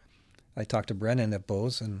off, I talked to Brennan at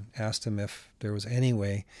Bose and asked him if there was any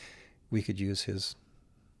way we could use his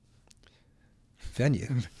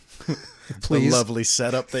venue. Please. The lovely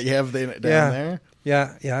setup that you have down there.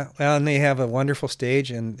 Yeah. Well, and they have a wonderful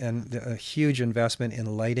stage and a huge investment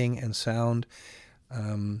in lighting and sound.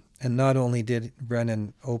 And not only did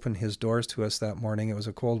Brennan open his doors to us that morning, it was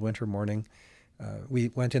a cold winter morning. We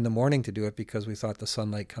went in the morning to do it because we thought the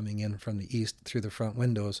sunlight coming in from the east through the front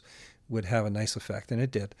windows would have a nice effect, and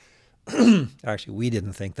it did. Actually, we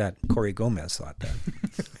didn't think that. Corey Gomez thought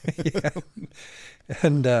that.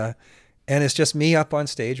 Yeah. And it's just me up on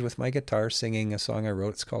stage with my guitar singing a song I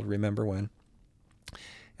wrote. It's called "Remember When,"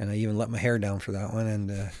 and I even let my hair down for that one.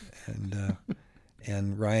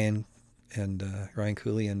 And Ryan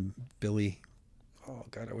Cooley and Billy. Oh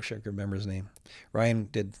God, I wish I could remember his name. Ryan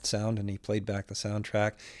did sound, and he played back the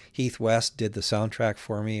soundtrack. Heath West did the soundtrack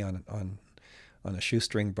for me on a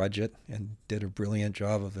shoestring budget and did a brilliant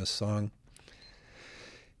job of this song.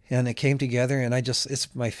 And it came together, and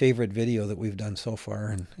it's my favorite video that we've done so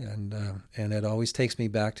far, and it always takes me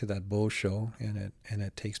back to that Bow show, and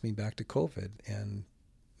it takes me back to COVID and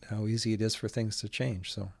how easy it is for things to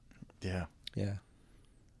change. So yeah.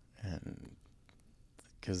 And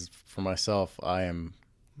because for myself, I am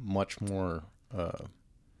much more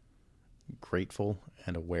grateful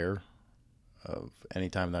and aware of any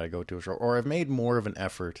time that I go to a show, or I've made more of an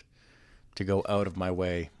effort to go out of my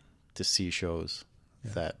way to see shows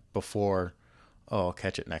that before, I'll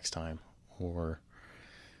catch it next time, or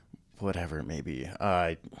whatever it may be.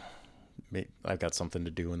 I've got something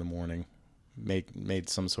to do in the morning, made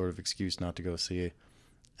some sort of excuse not to go see it.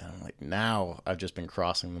 And I'm like, now I've just been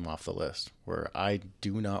crossing them off the list where I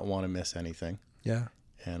do not want to miss anything. Yeah.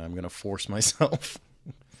 And I'm going to force myself.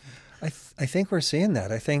 I think we're seeing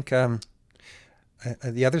that. I think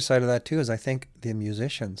the other side of that too is I think the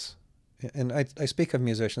musicians, and I speak of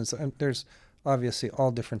musicians, there's obviously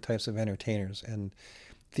all different types of entertainers and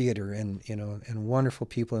theater and wonderful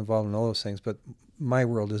people involved in all those things, but my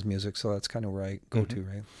world is music, so that's kind of where I go to,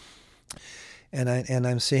 right? And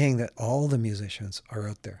I'm seeing that all the musicians are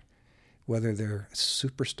out there, whether they're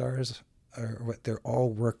superstars or what, they're all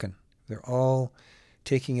working. They're all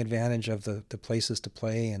taking advantage of the places to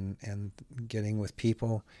play and getting with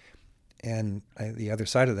people. And the other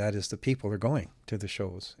side of that is the people are going to the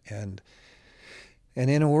shows. And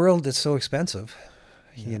in a world that's so expensive,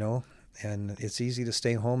 and it's easy to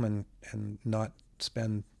stay home and not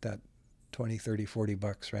spend that $20, $30,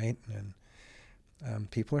 $40, right? And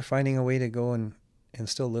people are finding a way to go and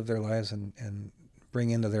still live their lives and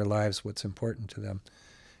bring into their lives what's important to them.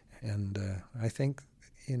 And I think,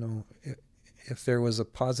 if there was a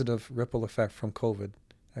positive ripple effect from COVID,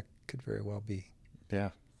 that could very well be.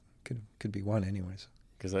 Yeah. Could be one anyways.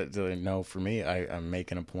 Because I know for me, I'm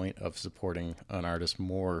making a point of supporting an artist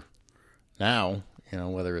more now,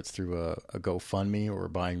 whether it's through a GoFundMe or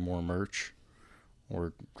buying more merch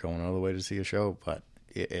or going all the way to see a show. But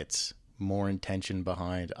it's more intention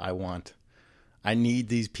behind, I need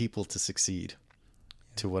these people to succeed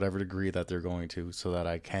to whatever degree that they're going to, so that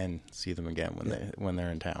I can see them again when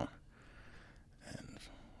they're in town. And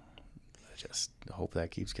I just hope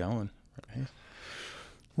that keeps going. Right?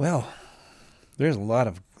 Well, there's a lot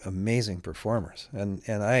of amazing performers, and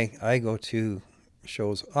I go to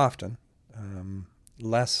shows often.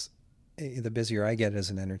 The busier I get as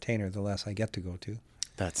an entertainer, the less I get to go to.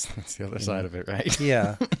 That's the other side of it, right?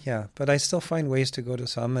 Yeah. But I still find ways to go to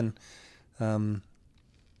some, and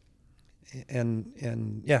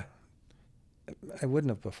yeah, I wouldn't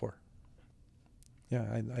have before.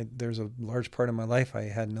 Yeah, there's a large part of my life I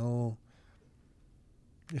had no.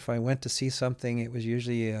 If I went to see something, it was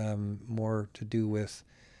usually more to do with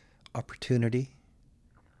opportunity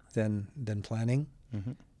than planning,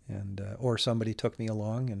 and or somebody took me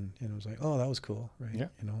along, and it was like, oh, that was cool, right? Yeah.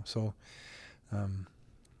 So.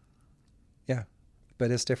 Yeah, but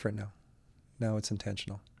it's different now. Now it's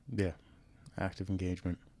intentional. Yeah, active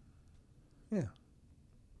engagement. Yeah.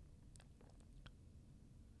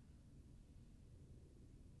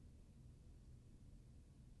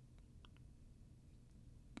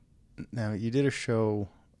 Now, you did a show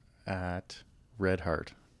at Red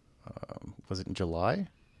Heart. Was it in July?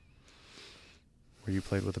 Where you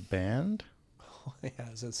played with a band? Oh, yeah,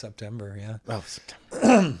 it was in September, yeah. Oh,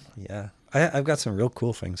 September. Yeah. I've got some real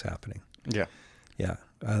cool things happening. Yeah. Yeah.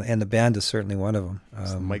 And the band is certainly one of them.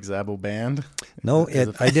 The Mike Szabo band? No,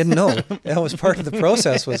 I didn't know. That was part of the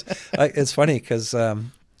process. It's funny because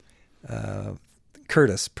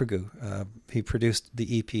Curtis Perdue, he produced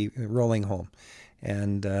the EP Rolling Home,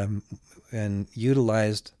 and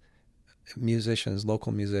utilized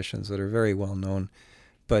local musicians that are very well known,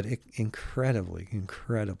 but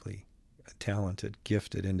incredibly talented,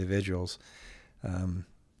 gifted individuals.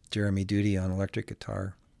 Jeremy Duty on electric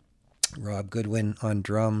guitar, Rob Goodwin on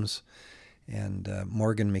drums, and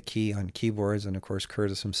Morgan McKee on keyboards, and of course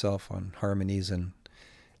Curtis himself on harmonies and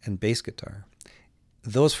bass guitar.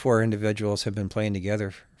 those four individuals have been playing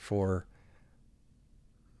together for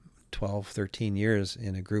 12, 13 years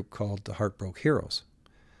in a group called the Heartbroke Heroes.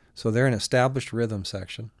 So they're an established rhythm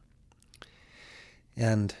section.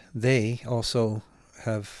 And they also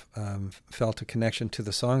have felt a connection to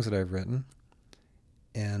the songs that I've written.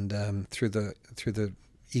 And through the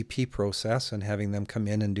EP process and having them come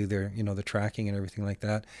in and do their, the tracking and everything like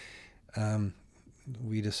that,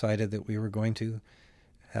 we decided that we were going to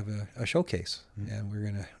have a showcase. Mm-hmm. And we're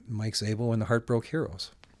going to Mike Szabo and the Heartbroke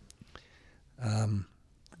Heroes.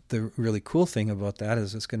 The really cool thing about that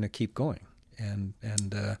is it's going to keep going. And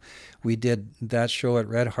we did that show at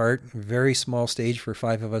Red Heart, very small stage for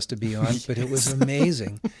 5 of us to be on, yes. But it was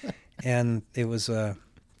amazing. And it was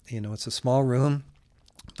it's a small room,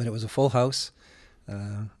 but it was a full house.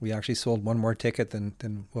 We actually sold one more ticket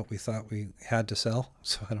than what we thought we had to sell.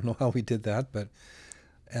 So I don't know how we did that, but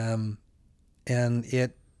and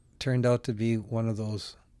it turned out to be one of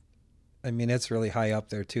those. I mean, it's really high up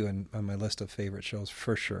there too on my list of favorite shows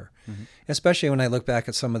for sure. Mm-hmm. Especially when I look back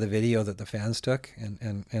at some of the video that the fans took,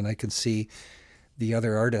 and I can see the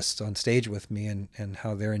other artists on stage with me and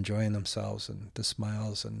how they're enjoying themselves and the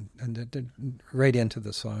smiles and right into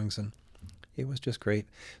the songs, and it was just great.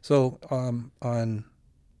 So on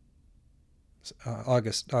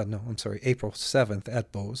April 7th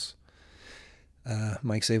at Bose,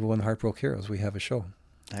 Mike Szabo and the Heartbroke Heroes, we have a show.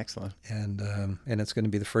 Excellent. And it's going to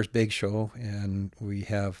be the first big show, and we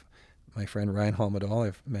have my friend Ryan Holmedal.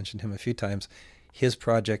 I've mentioned him a few times. His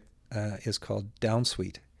project is called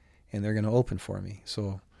Downsuite, and they're going to open for me.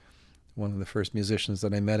 So one of the first musicians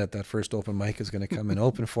that I met at that first open mic is going to come and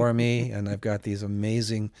open for me, and I've got these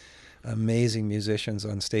amazing musicians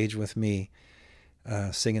on stage with me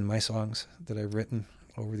singing my songs that I've written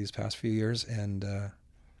over these past few years, and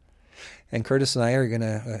Curtis and I are going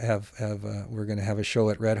to we're going to have a show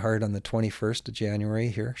at Red Heart on the 21st of January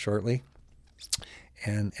here shortly,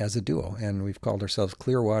 and as a duo, and we've called ourselves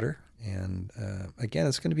Clearwater. And again,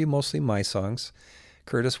 it's going to be mostly my songs.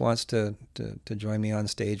 Curtis wants to join me on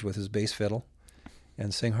stage with his bass fiddle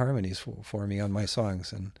and sing harmonies for me on my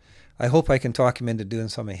songs, and I hope I can talk him into doing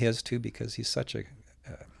some of his too, because he's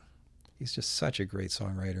just such a great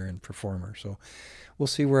songwriter and performer. So we'll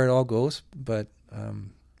see where it all goes, but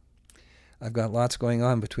I've got lots going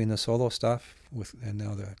on between the solo stuff and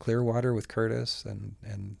now the Clearwater with Curtis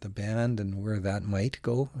and the band and where that might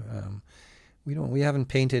go. We haven't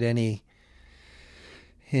painted any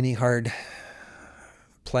hard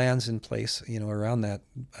plans in place, around that.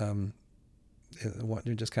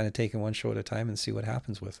 You're just kind of taking one show at a time and see what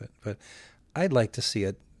happens with it. But I'd like to see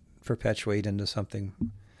it perpetuate into something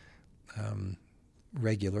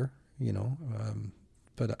regular,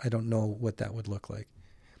 but I don't know what that would look like.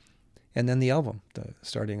 And then the album,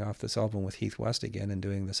 starting off this album with Heath West again and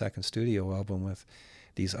doing the second studio album with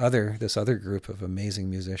this other group of amazing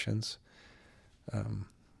musicians.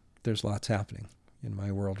 There's lots happening in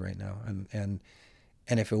my world right now. And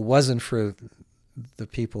if it wasn't for the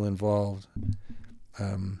people involved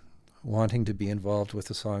wanting to be involved with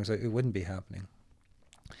the songs, it wouldn't be happening.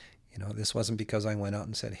 This wasn't because I went out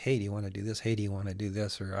and said, hey, do you want to do this? Hey, do you want to do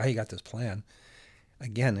this? Or I got this plan.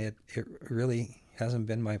 Again, it really hasn't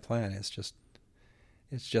been my plan. It's just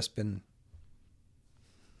been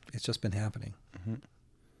happening. Mm-hmm.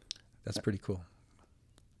 That's pretty cool.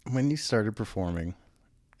 When you started performing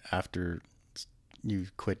after you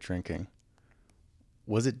quit drinking,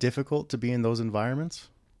 was it difficult to be in those environments?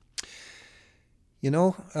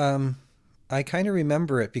 I kind of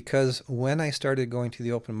remember it because when I started going to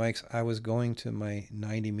the open mics, I was going to my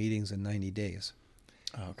 90 meetings in 90 days.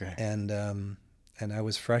 Okay. And I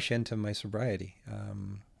was fresh into my sobriety.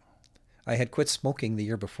 I had quit smoking the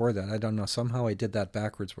year before that. I don't know. Somehow I did that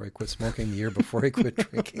backwards, where I quit smoking the year before I quit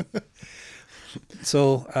drinking.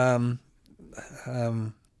 So,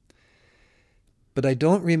 but I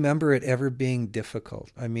don't remember it ever being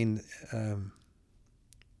difficult. I mean,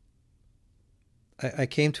 I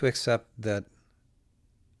came to accept that.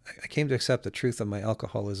 I came to accept the truth of my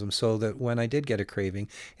alcoholism, so that when I did get a craving,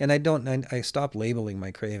 and I stopped labeling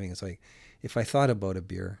my craving. It's like, if I thought about a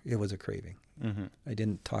beer, it was a craving. Mm-hmm. I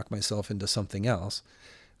didn't talk myself into something else.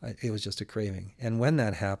 It was just a craving. And when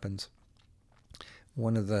that happens,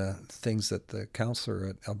 one of the things that the counselor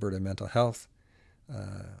at Alberta Mental Health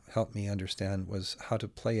helped me understand was how to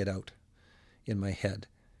play it out in my head,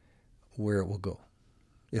 where it will go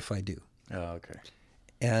if I do. Oh, okay.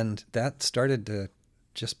 And that started to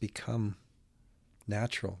just become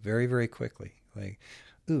natural very, very quickly. Like,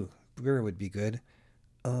 ooh, beer would be good.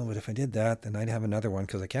 Oh, but if I did that, then I'd have another one,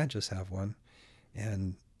 because I can't just have one.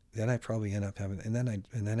 And then I'd probably end up having, and then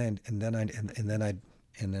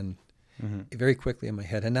very quickly in my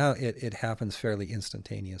head. And now it happens fairly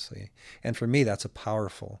instantaneously. And for me, that's a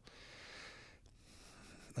powerful,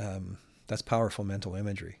 powerful mental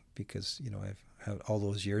imagery, because, I've had all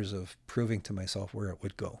those years of proving to myself where it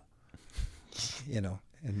would go,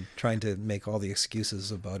 and trying to make all the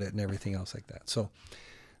excuses about it and everything else like that. So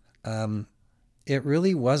it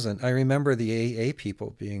really wasn't. I remember the AA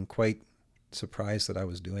people being quite surprised that I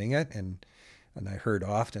was doing it, and I heard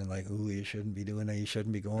often, like, "Ooh, you shouldn't be doing that. You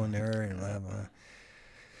shouldn't be going there," and blah, blah.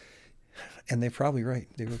 And they're probably right.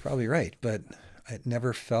 They were probably right, but I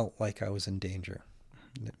never felt like I was in danger.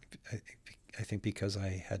 I think because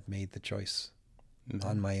I had made the choice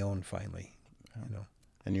on my own finally,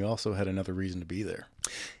 And you also had another reason to be there.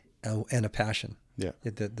 And a passion. Yeah.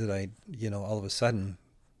 That I, all of a sudden,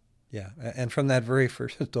 yeah. And from that very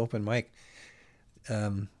first open mic,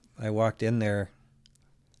 I walked in there,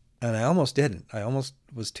 and I almost didn't. I almost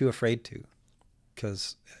was too afraid to,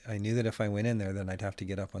 because I knew that if I went in there, then I'd have to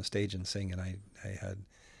get up on stage and sing, and I had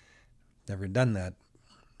never done that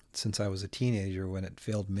since I was a teenager, when it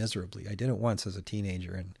failed miserably. I did it once as a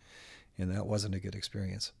teenager, and that wasn't a good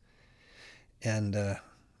experience. And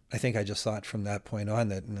I think I just thought from that point on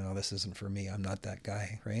that, no, this isn't for me. I'm not that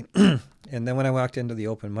guy, right? And then when I walked into the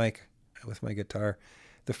open mic with my guitar,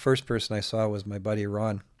 the first person I saw was my buddy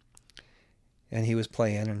Ron. And he was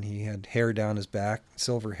playing, and he had hair down his back,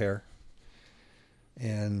 silver hair.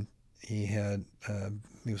 And he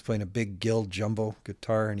was playing a big Guild jumbo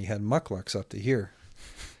guitar, and he had mucklucks up to here.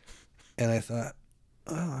 And I thought,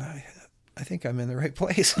 oh, I think I'm in the right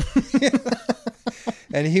place.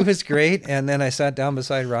 And he was great. And then I sat down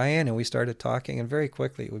beside Ryan, and we started talking, and very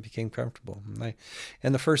quickly we became comfortable.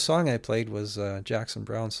 And the first song I played was Jackson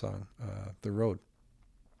Brown's song, "The Road."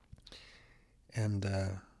 And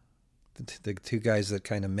the two guys that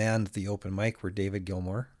kind of manned the open mic were David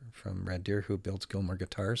Gilmour from Red Deer, who builds Gilmour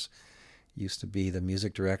guitars. Used to be the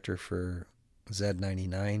music director for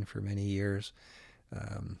Z99 for many years.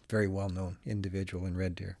 Very well-known individual in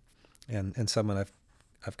Red Deer, and someone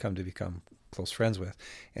I've come to become close friends with.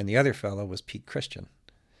 And the other fellow was Pete Christian,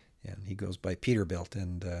 and he goes by Peterbilt,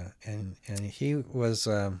 and he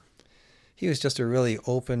was just a really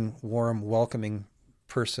open, warm, welcoming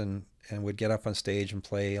person, and would get up on stage and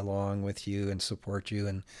play along with you and support you.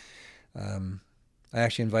 And I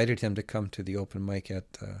actually invited him to come to the open mic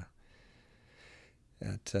at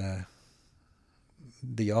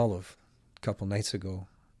the Olive a couple nights ago,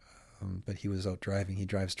 but he was out driving. He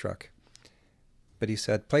drives truck, but he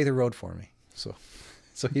said, "Play The Road for me." So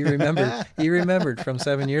he remembered. He remembered from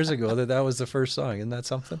 7 years ago that was the first song. Isn't that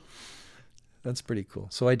something? That's pretty cool.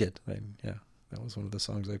 So I did. That was one of the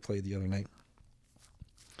songs I played the other night.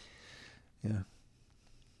 Yeah.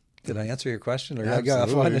 Did I answer your question, or I got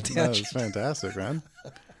off on a tangent? That was fantastic, man.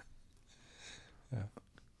 Yeah,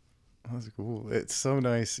 that was cool. It's so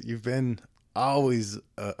nice. You've been always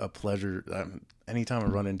a pleasure. Anytime I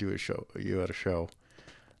run into you at a show,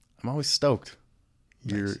 I'm always stoked.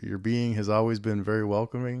 Nice. Your being has always been very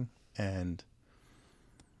welcoming, and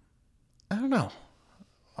I don't know,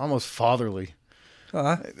 almost fatherly.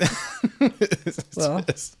 Well,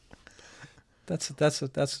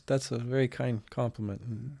 that's a very kind compliment.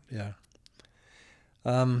 Yeah.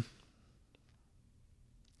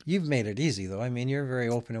 You've made it easy, though. I mean, you're very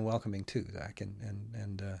open and welcoming too, Zach,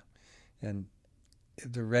 and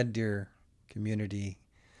the Red Deer community.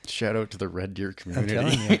 Shout out to the Red Deer community. I'm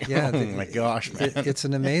telling you, yeah. Oh my gosh, man. It's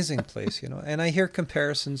an amazing place, And I hear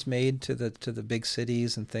comparisons made to the big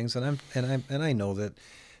cities and things, and I know that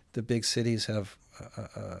the big cities have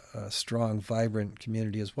a strong, vibrant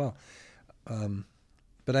community as well.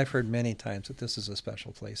 But I've heard many times that this is a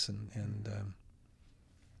special place, and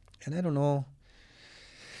I don't know.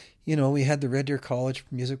 We had the Red Deer College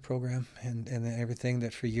music program and everything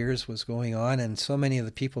that for years was going on, and so many of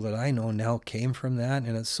the people that I know now came from that,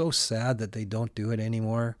 and it's so sad that they don't do it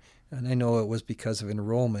anymore. And I know it was because of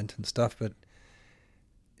enrollment and stuff, but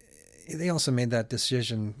they also made that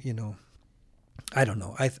decision, I don't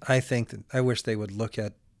know. I think that I wish they would look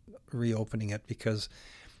at reopening it, because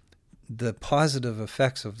the positive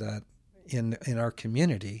effects of that in our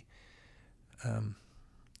community,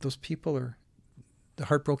 those people are the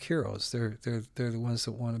Heartbroken Heroes. They're the ones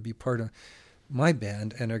that want to be part of my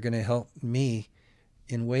band and are going to help me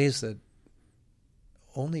in ways that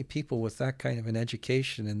only people with that kind of an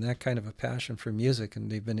education and that kind of a passion for music, and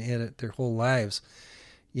they've been in it their whole lives,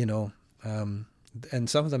 and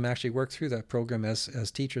some of them actually work through that program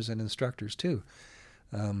as teachers and instructors too.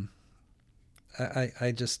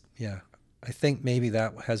 I think maybe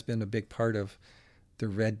that has been a big part of the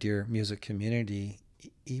Red Deer music community,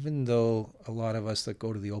 even though a lot of us that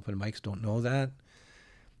go to the open mics don't know that.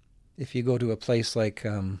 if you go to a place like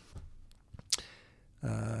the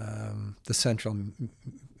Central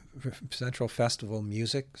Festival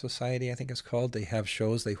Music Society, I think it's called. They have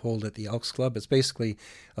shows they hold at the Elks Club. It's basically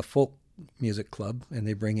a folk music club, and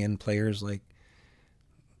they bring in players like,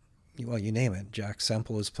 well, you name it. Jack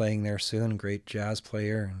Semple is playing there soon, great jazz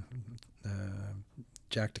player.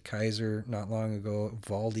 Jack DeKaiser not long ago,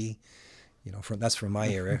 Valdi, that's from my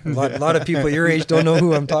era. A lot of people your age don't know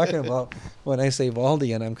who I'm talking about when I say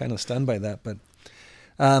Valdi, and I'm kind of stunned by that, but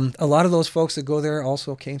a lot of those folks that go there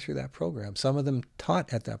also came through that program. Some of them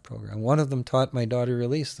taught at that program. One of them taught my daughter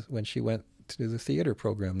Elise when she went to the theater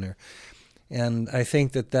program there. And I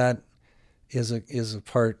think that is a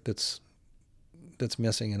part that's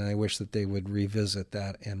missing, and I wish that they would revisit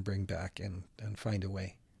that and bring back and find a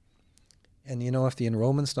way. And if the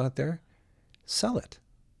enrollment's not there, sell it.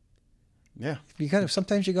 Yeah,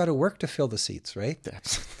 sometimes you got to work to fill the seats, right?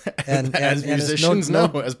 And as musicians,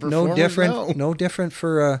 as performers, no different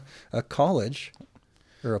for a college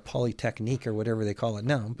or a polytechnique or whatever they call it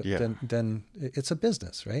now. But then it's a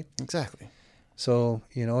business, right? Exactly. So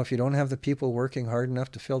if you don't have the people working hard enough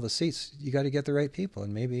to fill the seats, you got to get the right people.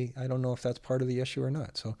 And maybe I don't know if that's part of the issue or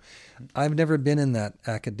not. So I've never been in that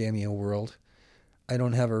academia world. I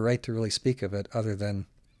don't have a right to really speak of it, other than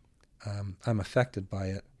I'm affected by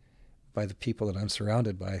it, by the people that I'm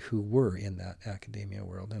surrounded by who were in that academia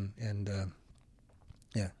world. And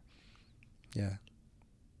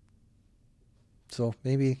So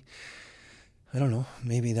maybe, I don't know,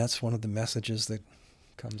 maybe that's one of the messages that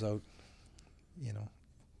comes out,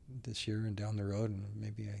 this year and down the road, and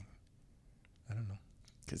maybe I don't know.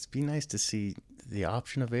 It'd be nice to see the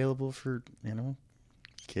option available for,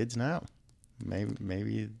 kids now.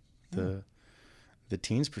 Maybe the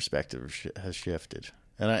teens' perspective has shifted.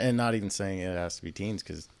 And not even saying it has to be teens,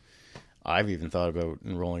 because I've even thought about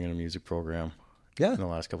enrolling in a music program in the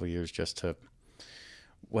last couple of years, just to,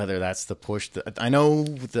 whether that's the push. I know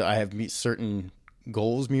that I have certain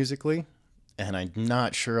goals musically, and I'm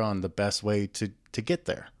not sure on the best way to get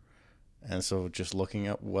there. And so just looking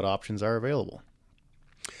at what options are available.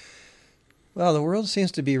 Well, the world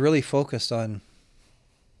seems to be really focused on,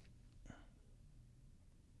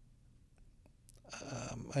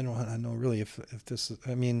 I don't know really if this is,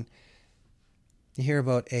 you hear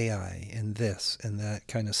about AI and this and that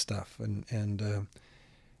kind of stuff, and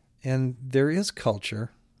there is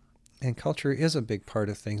culture, and culture is a big part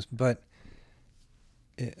of things, but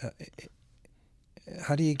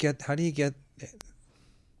how do you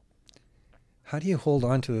hold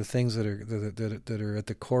on to the things that are at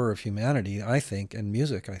the core of humanity? I think, and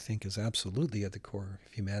music, I think, is absolutely at the core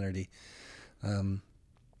of humanity.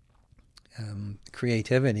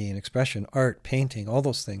 Creativity and expression, art, painting, all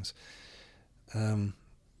those things. The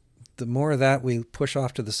more of that we push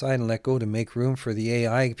off to the side and let go to make room for the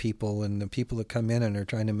AI people and the people that come in and are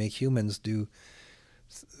trying to make humans do,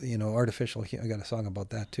 artificial. I got a song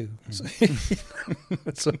about that too. Mm-hmm.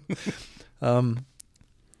 So,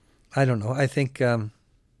 I don't know. I think,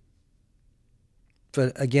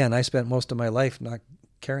 but again, I spent most of my life not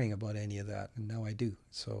caring about any of that, and now I do.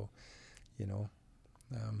 So,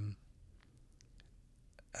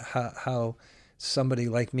 how somebody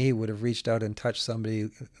like me would have reached out and touched somebody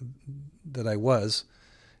that I was,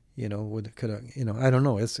 I don't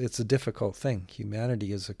know. It's a difficult thing.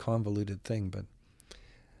 Humanity is a convoluted thing, but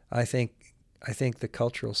I think the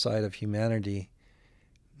cultural side of humanity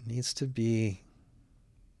needs to be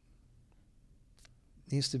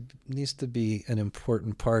an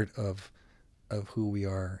important part of who we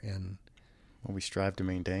are and what we strive to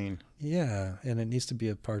maintain. Yeah, and it needs to be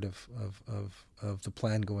a part of the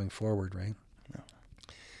plan going forward, right? Yeah.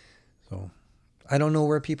 So I don't know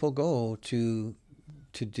where people go to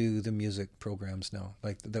do the music programs now,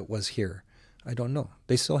 like that was here. I don't know.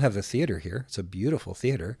 They still have the theater here. It's a beautiful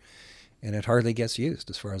theater, and it hardly gets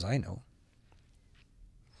used as far as I know.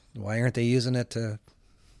 Why aren't they using it to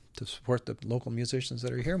support the local musicians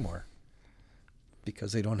that are here more?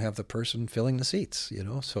 Because they don't have the person filling the seats,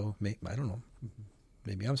 so I don't know.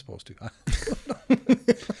 Maybe I'm supposed to.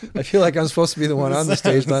 I feel like I'm supposed to be the one on the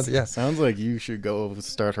stage. Sounds like you should go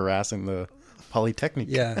start harassing the Polytechnic.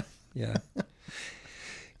 Yeah.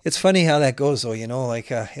 It's funny how that goes, though.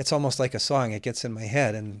 It's almost like a song. It gets in my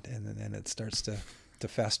head, and it starts to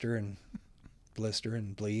fester and blister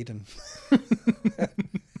and bleed, and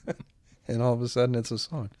and all of a sudden it's a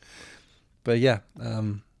song. But yeah.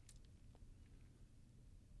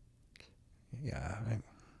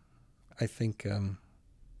 I think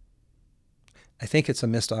it's a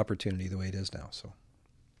missed opportunity the way it is now. So,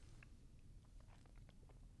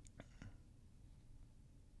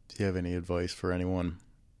 do you have any advice for anyone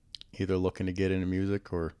either looking to get into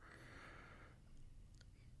music or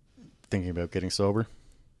thinking about getting sober?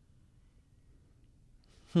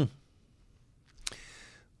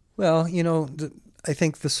 Well, I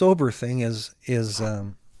think the sober thing is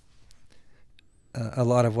a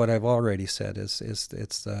lot of what I've already said.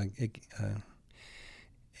 It's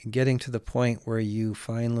getting to the point where you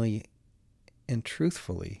finally and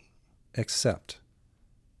truthfully accept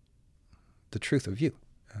the truth of you.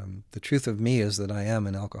 The truth of me is that I am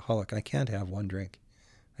an alcoholic. I can't have one drink.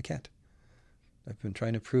 I can't. I've been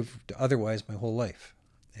trying to prove otherwise my whole life,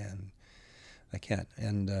 and I can't.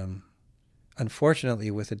 And unfortunately,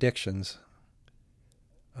 with addictions,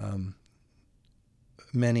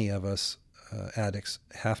 many of us addicts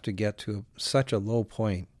have to get to such a low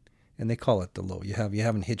point, and they call it the low. You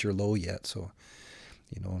haven't hit your low yet, so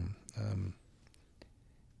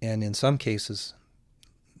and in some cases,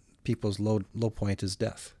 people's low point is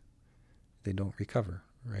death. They don't recover,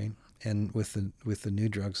 right? And with the new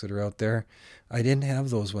drugs that are out there, I didn't have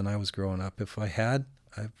those when I was growing up. If I had,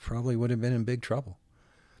 I probably would have been in big trouble.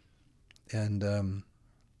 And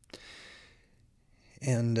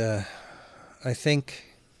I think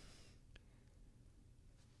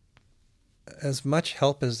as much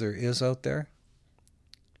help as there is out there,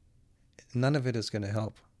 none of it is going to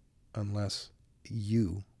help unless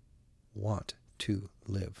you want to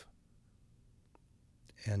live.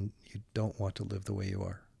 And you don't want to live the way you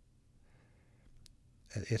are.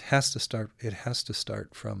 It has to start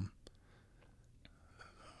from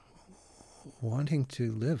wanting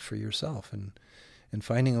to live for yourself and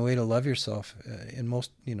finding a way to love yourself. And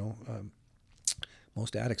most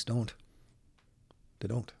addicts don't. They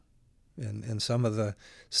don't. And some of the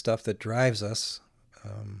stuff that drives us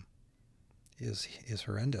is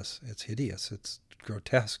horrendous. It's hideous. It's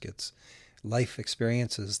grotesque. It's life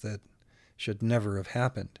experiences that should never have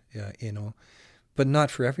happened. But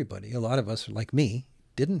not for everybody. A lot of us, like me,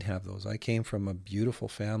 didn't have those. I came from a beautiful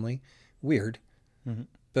family, weird,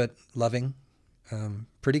 but loving,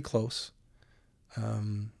 pretty close,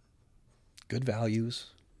 good values,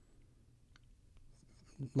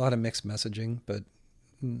 a lot of mixed messaging, but,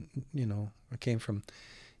 I came from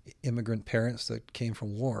immigrant parents that came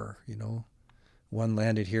from war, One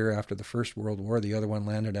landed here after the First World War, the other one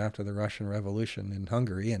landed after the Russian Revolution in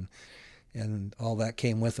Hungary, and all that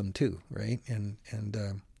came with them too, right? And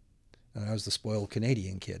I was the spoiled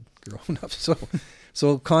Canadian kid growing up,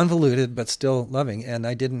 so convoluted but still loving. And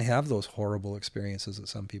I didn't have those horrible experiences that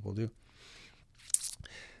some people do.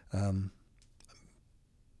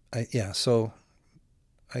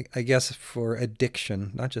 I guess for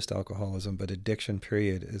addiction, not just alcoholism, but addiction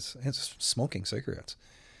period it's smoking cigarettes.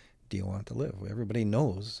 Do you want to live? Everybody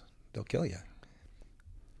knows they'll kill you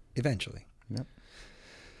eventually. Yep.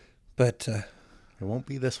 But it won't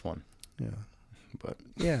be this one. Yeah. But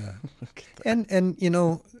yeah. And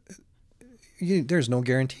there's no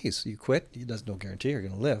guarantees. You quit, there's no guarantee you're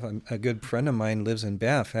going to live. A good friend of mine lives in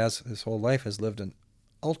Banff, his whole life has lived an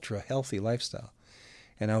ultra healthy lifestyle.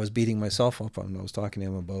 And I was beating myself up on what I was talking to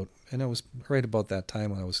him about, and it was right about that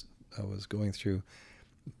time when I was going through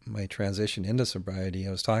my transition into sobriety.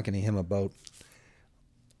 I was talking to him about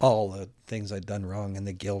all the things I'd done wrong and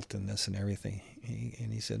the guilt and this and everything.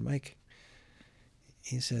 And he said, Mike,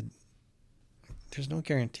 there's no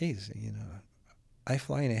guarantees. I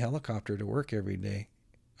fly in a helicopter to work every day.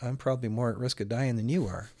 I'm probably more at risk of dying than you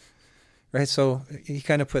are. Right? So he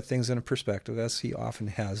kind of put things in a perspective, as he often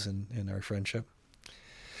has in our friendship.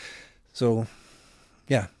 So,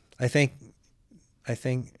 yeah, I think,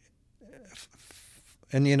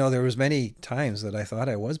 and there was many times that I thought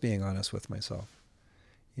I was being honest with myself.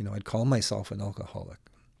 I'd call myself an alcoholic,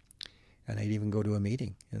 and I'd even go to a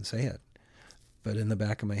meeting and say it. But in the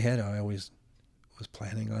back of my head, I always was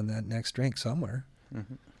planning on that next drink somewhere.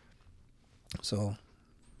 Mm-hmm. So,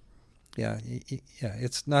 yeah,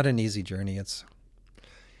 it's not an easy journey. It's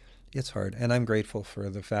hard, and I'm grateful for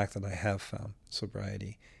the fact that I have found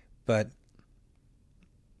sobriety. But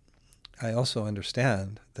I also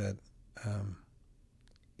understand that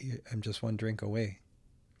I'm just one drink away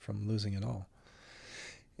from losing it all.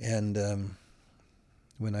 And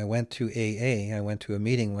when I went to AA, I went to a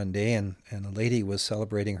meeting one day, and a lady was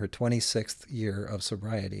celebrating her 26th year of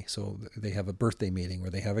sobriety. So they have a birthday meeting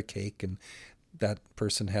where they have a cake, and that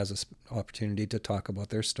person has an opportunity to talk about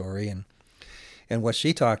their story. And what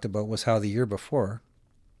she talked about was how the year before,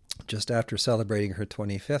 just after celebrating her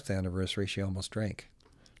 25th anniversary, she almost drank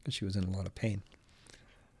because she was in a lot of pain.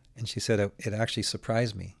 And she said it actually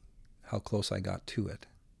surprised me how close I got to it.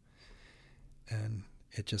 And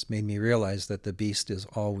it just made me realize that the beast is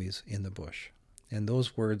always in the bush. And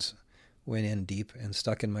those words went in deep and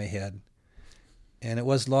stuck in my head. And it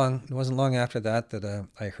wasn't long after that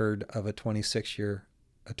I heard of a 26-year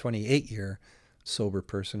a 28-year sober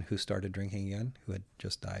person who started drinking again, who had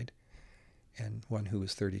just died, and one who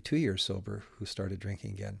was 32 years sober who started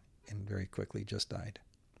drinking again and very quickly just died.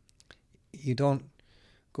 You don't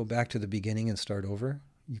go back to the beginning and start over.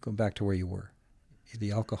 You go back to where you were.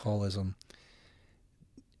 The alcoholism,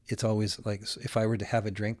 it's always like, if I were to have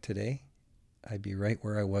a drink today, I'd be right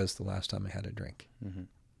where I was the last time I had a drink. Mm-hmm.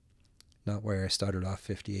 Not where I started off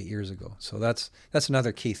 58 years ago. So that's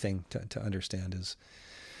another key thing to understand is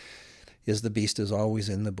the beast is always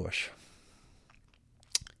in the bush.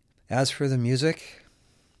 As for the music,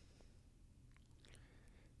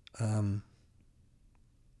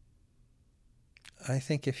 I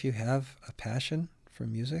think if you have a passion for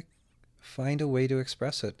music, find a way to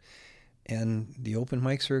express it. And the open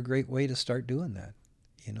mics are a great way to start doing that.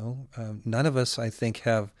 You know, none of us, I think,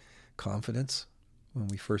 have confidence when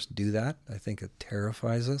we first do that. I think it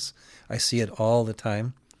terrifies us. I see it all the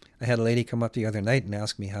time. I had a lady come up the other night and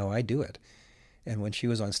ask me how I do it. And when she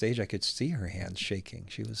was on stage, I could see her hands shaking.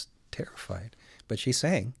 She was terrified. But she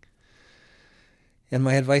sang. And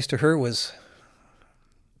my advice to her was,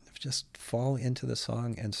 just fall into the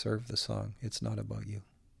song and serve the song. It's not about you.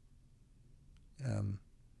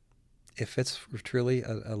 If it's truly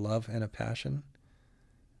a love and a passion,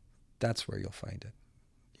 that's where you'll find it.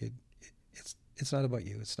 It's not about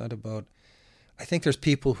you. It's not about... I think there's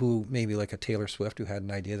people who, maybe like a Taylor Swift, who had an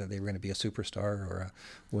idea that they were going to be a superstar or a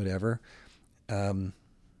whatever. I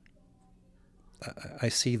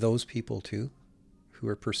see those people too, who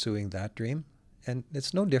are pursuing that dream. And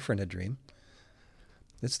it's no different a dream.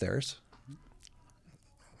 It's theirs.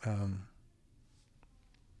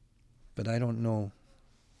 But I don't know.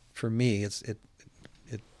 For me, it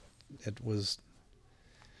was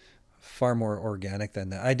far more organic than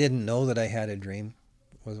that. I didn't know that I had a dream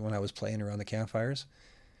was when I was playing around the campfires,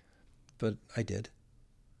 but I did,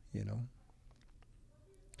 you know.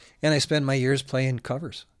 And I spent my years playing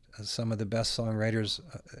covers as some of the best songwriters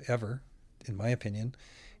ever, in my opinion,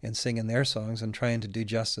 and singing their songs and trying to do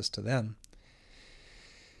justice to them.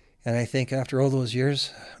 And I think after all those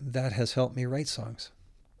years, that has helped me write songs,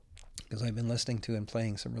 because I've been listening to and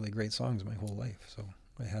playing some really great songs my whole life. So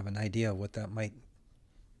I have an idea of what that might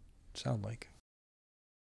sound like.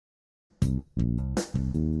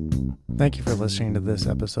 Thank you for listening to this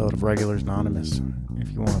episode of Regulars Anonymous.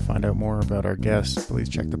 If you want to find out more about our guests, please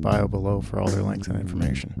check the bio below for all their links and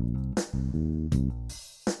information.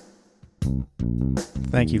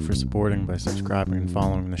 Thank you for supporting by subscribing and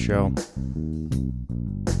following the show.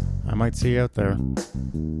 I might see you out there,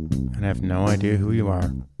 and have no idea who you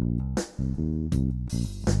are.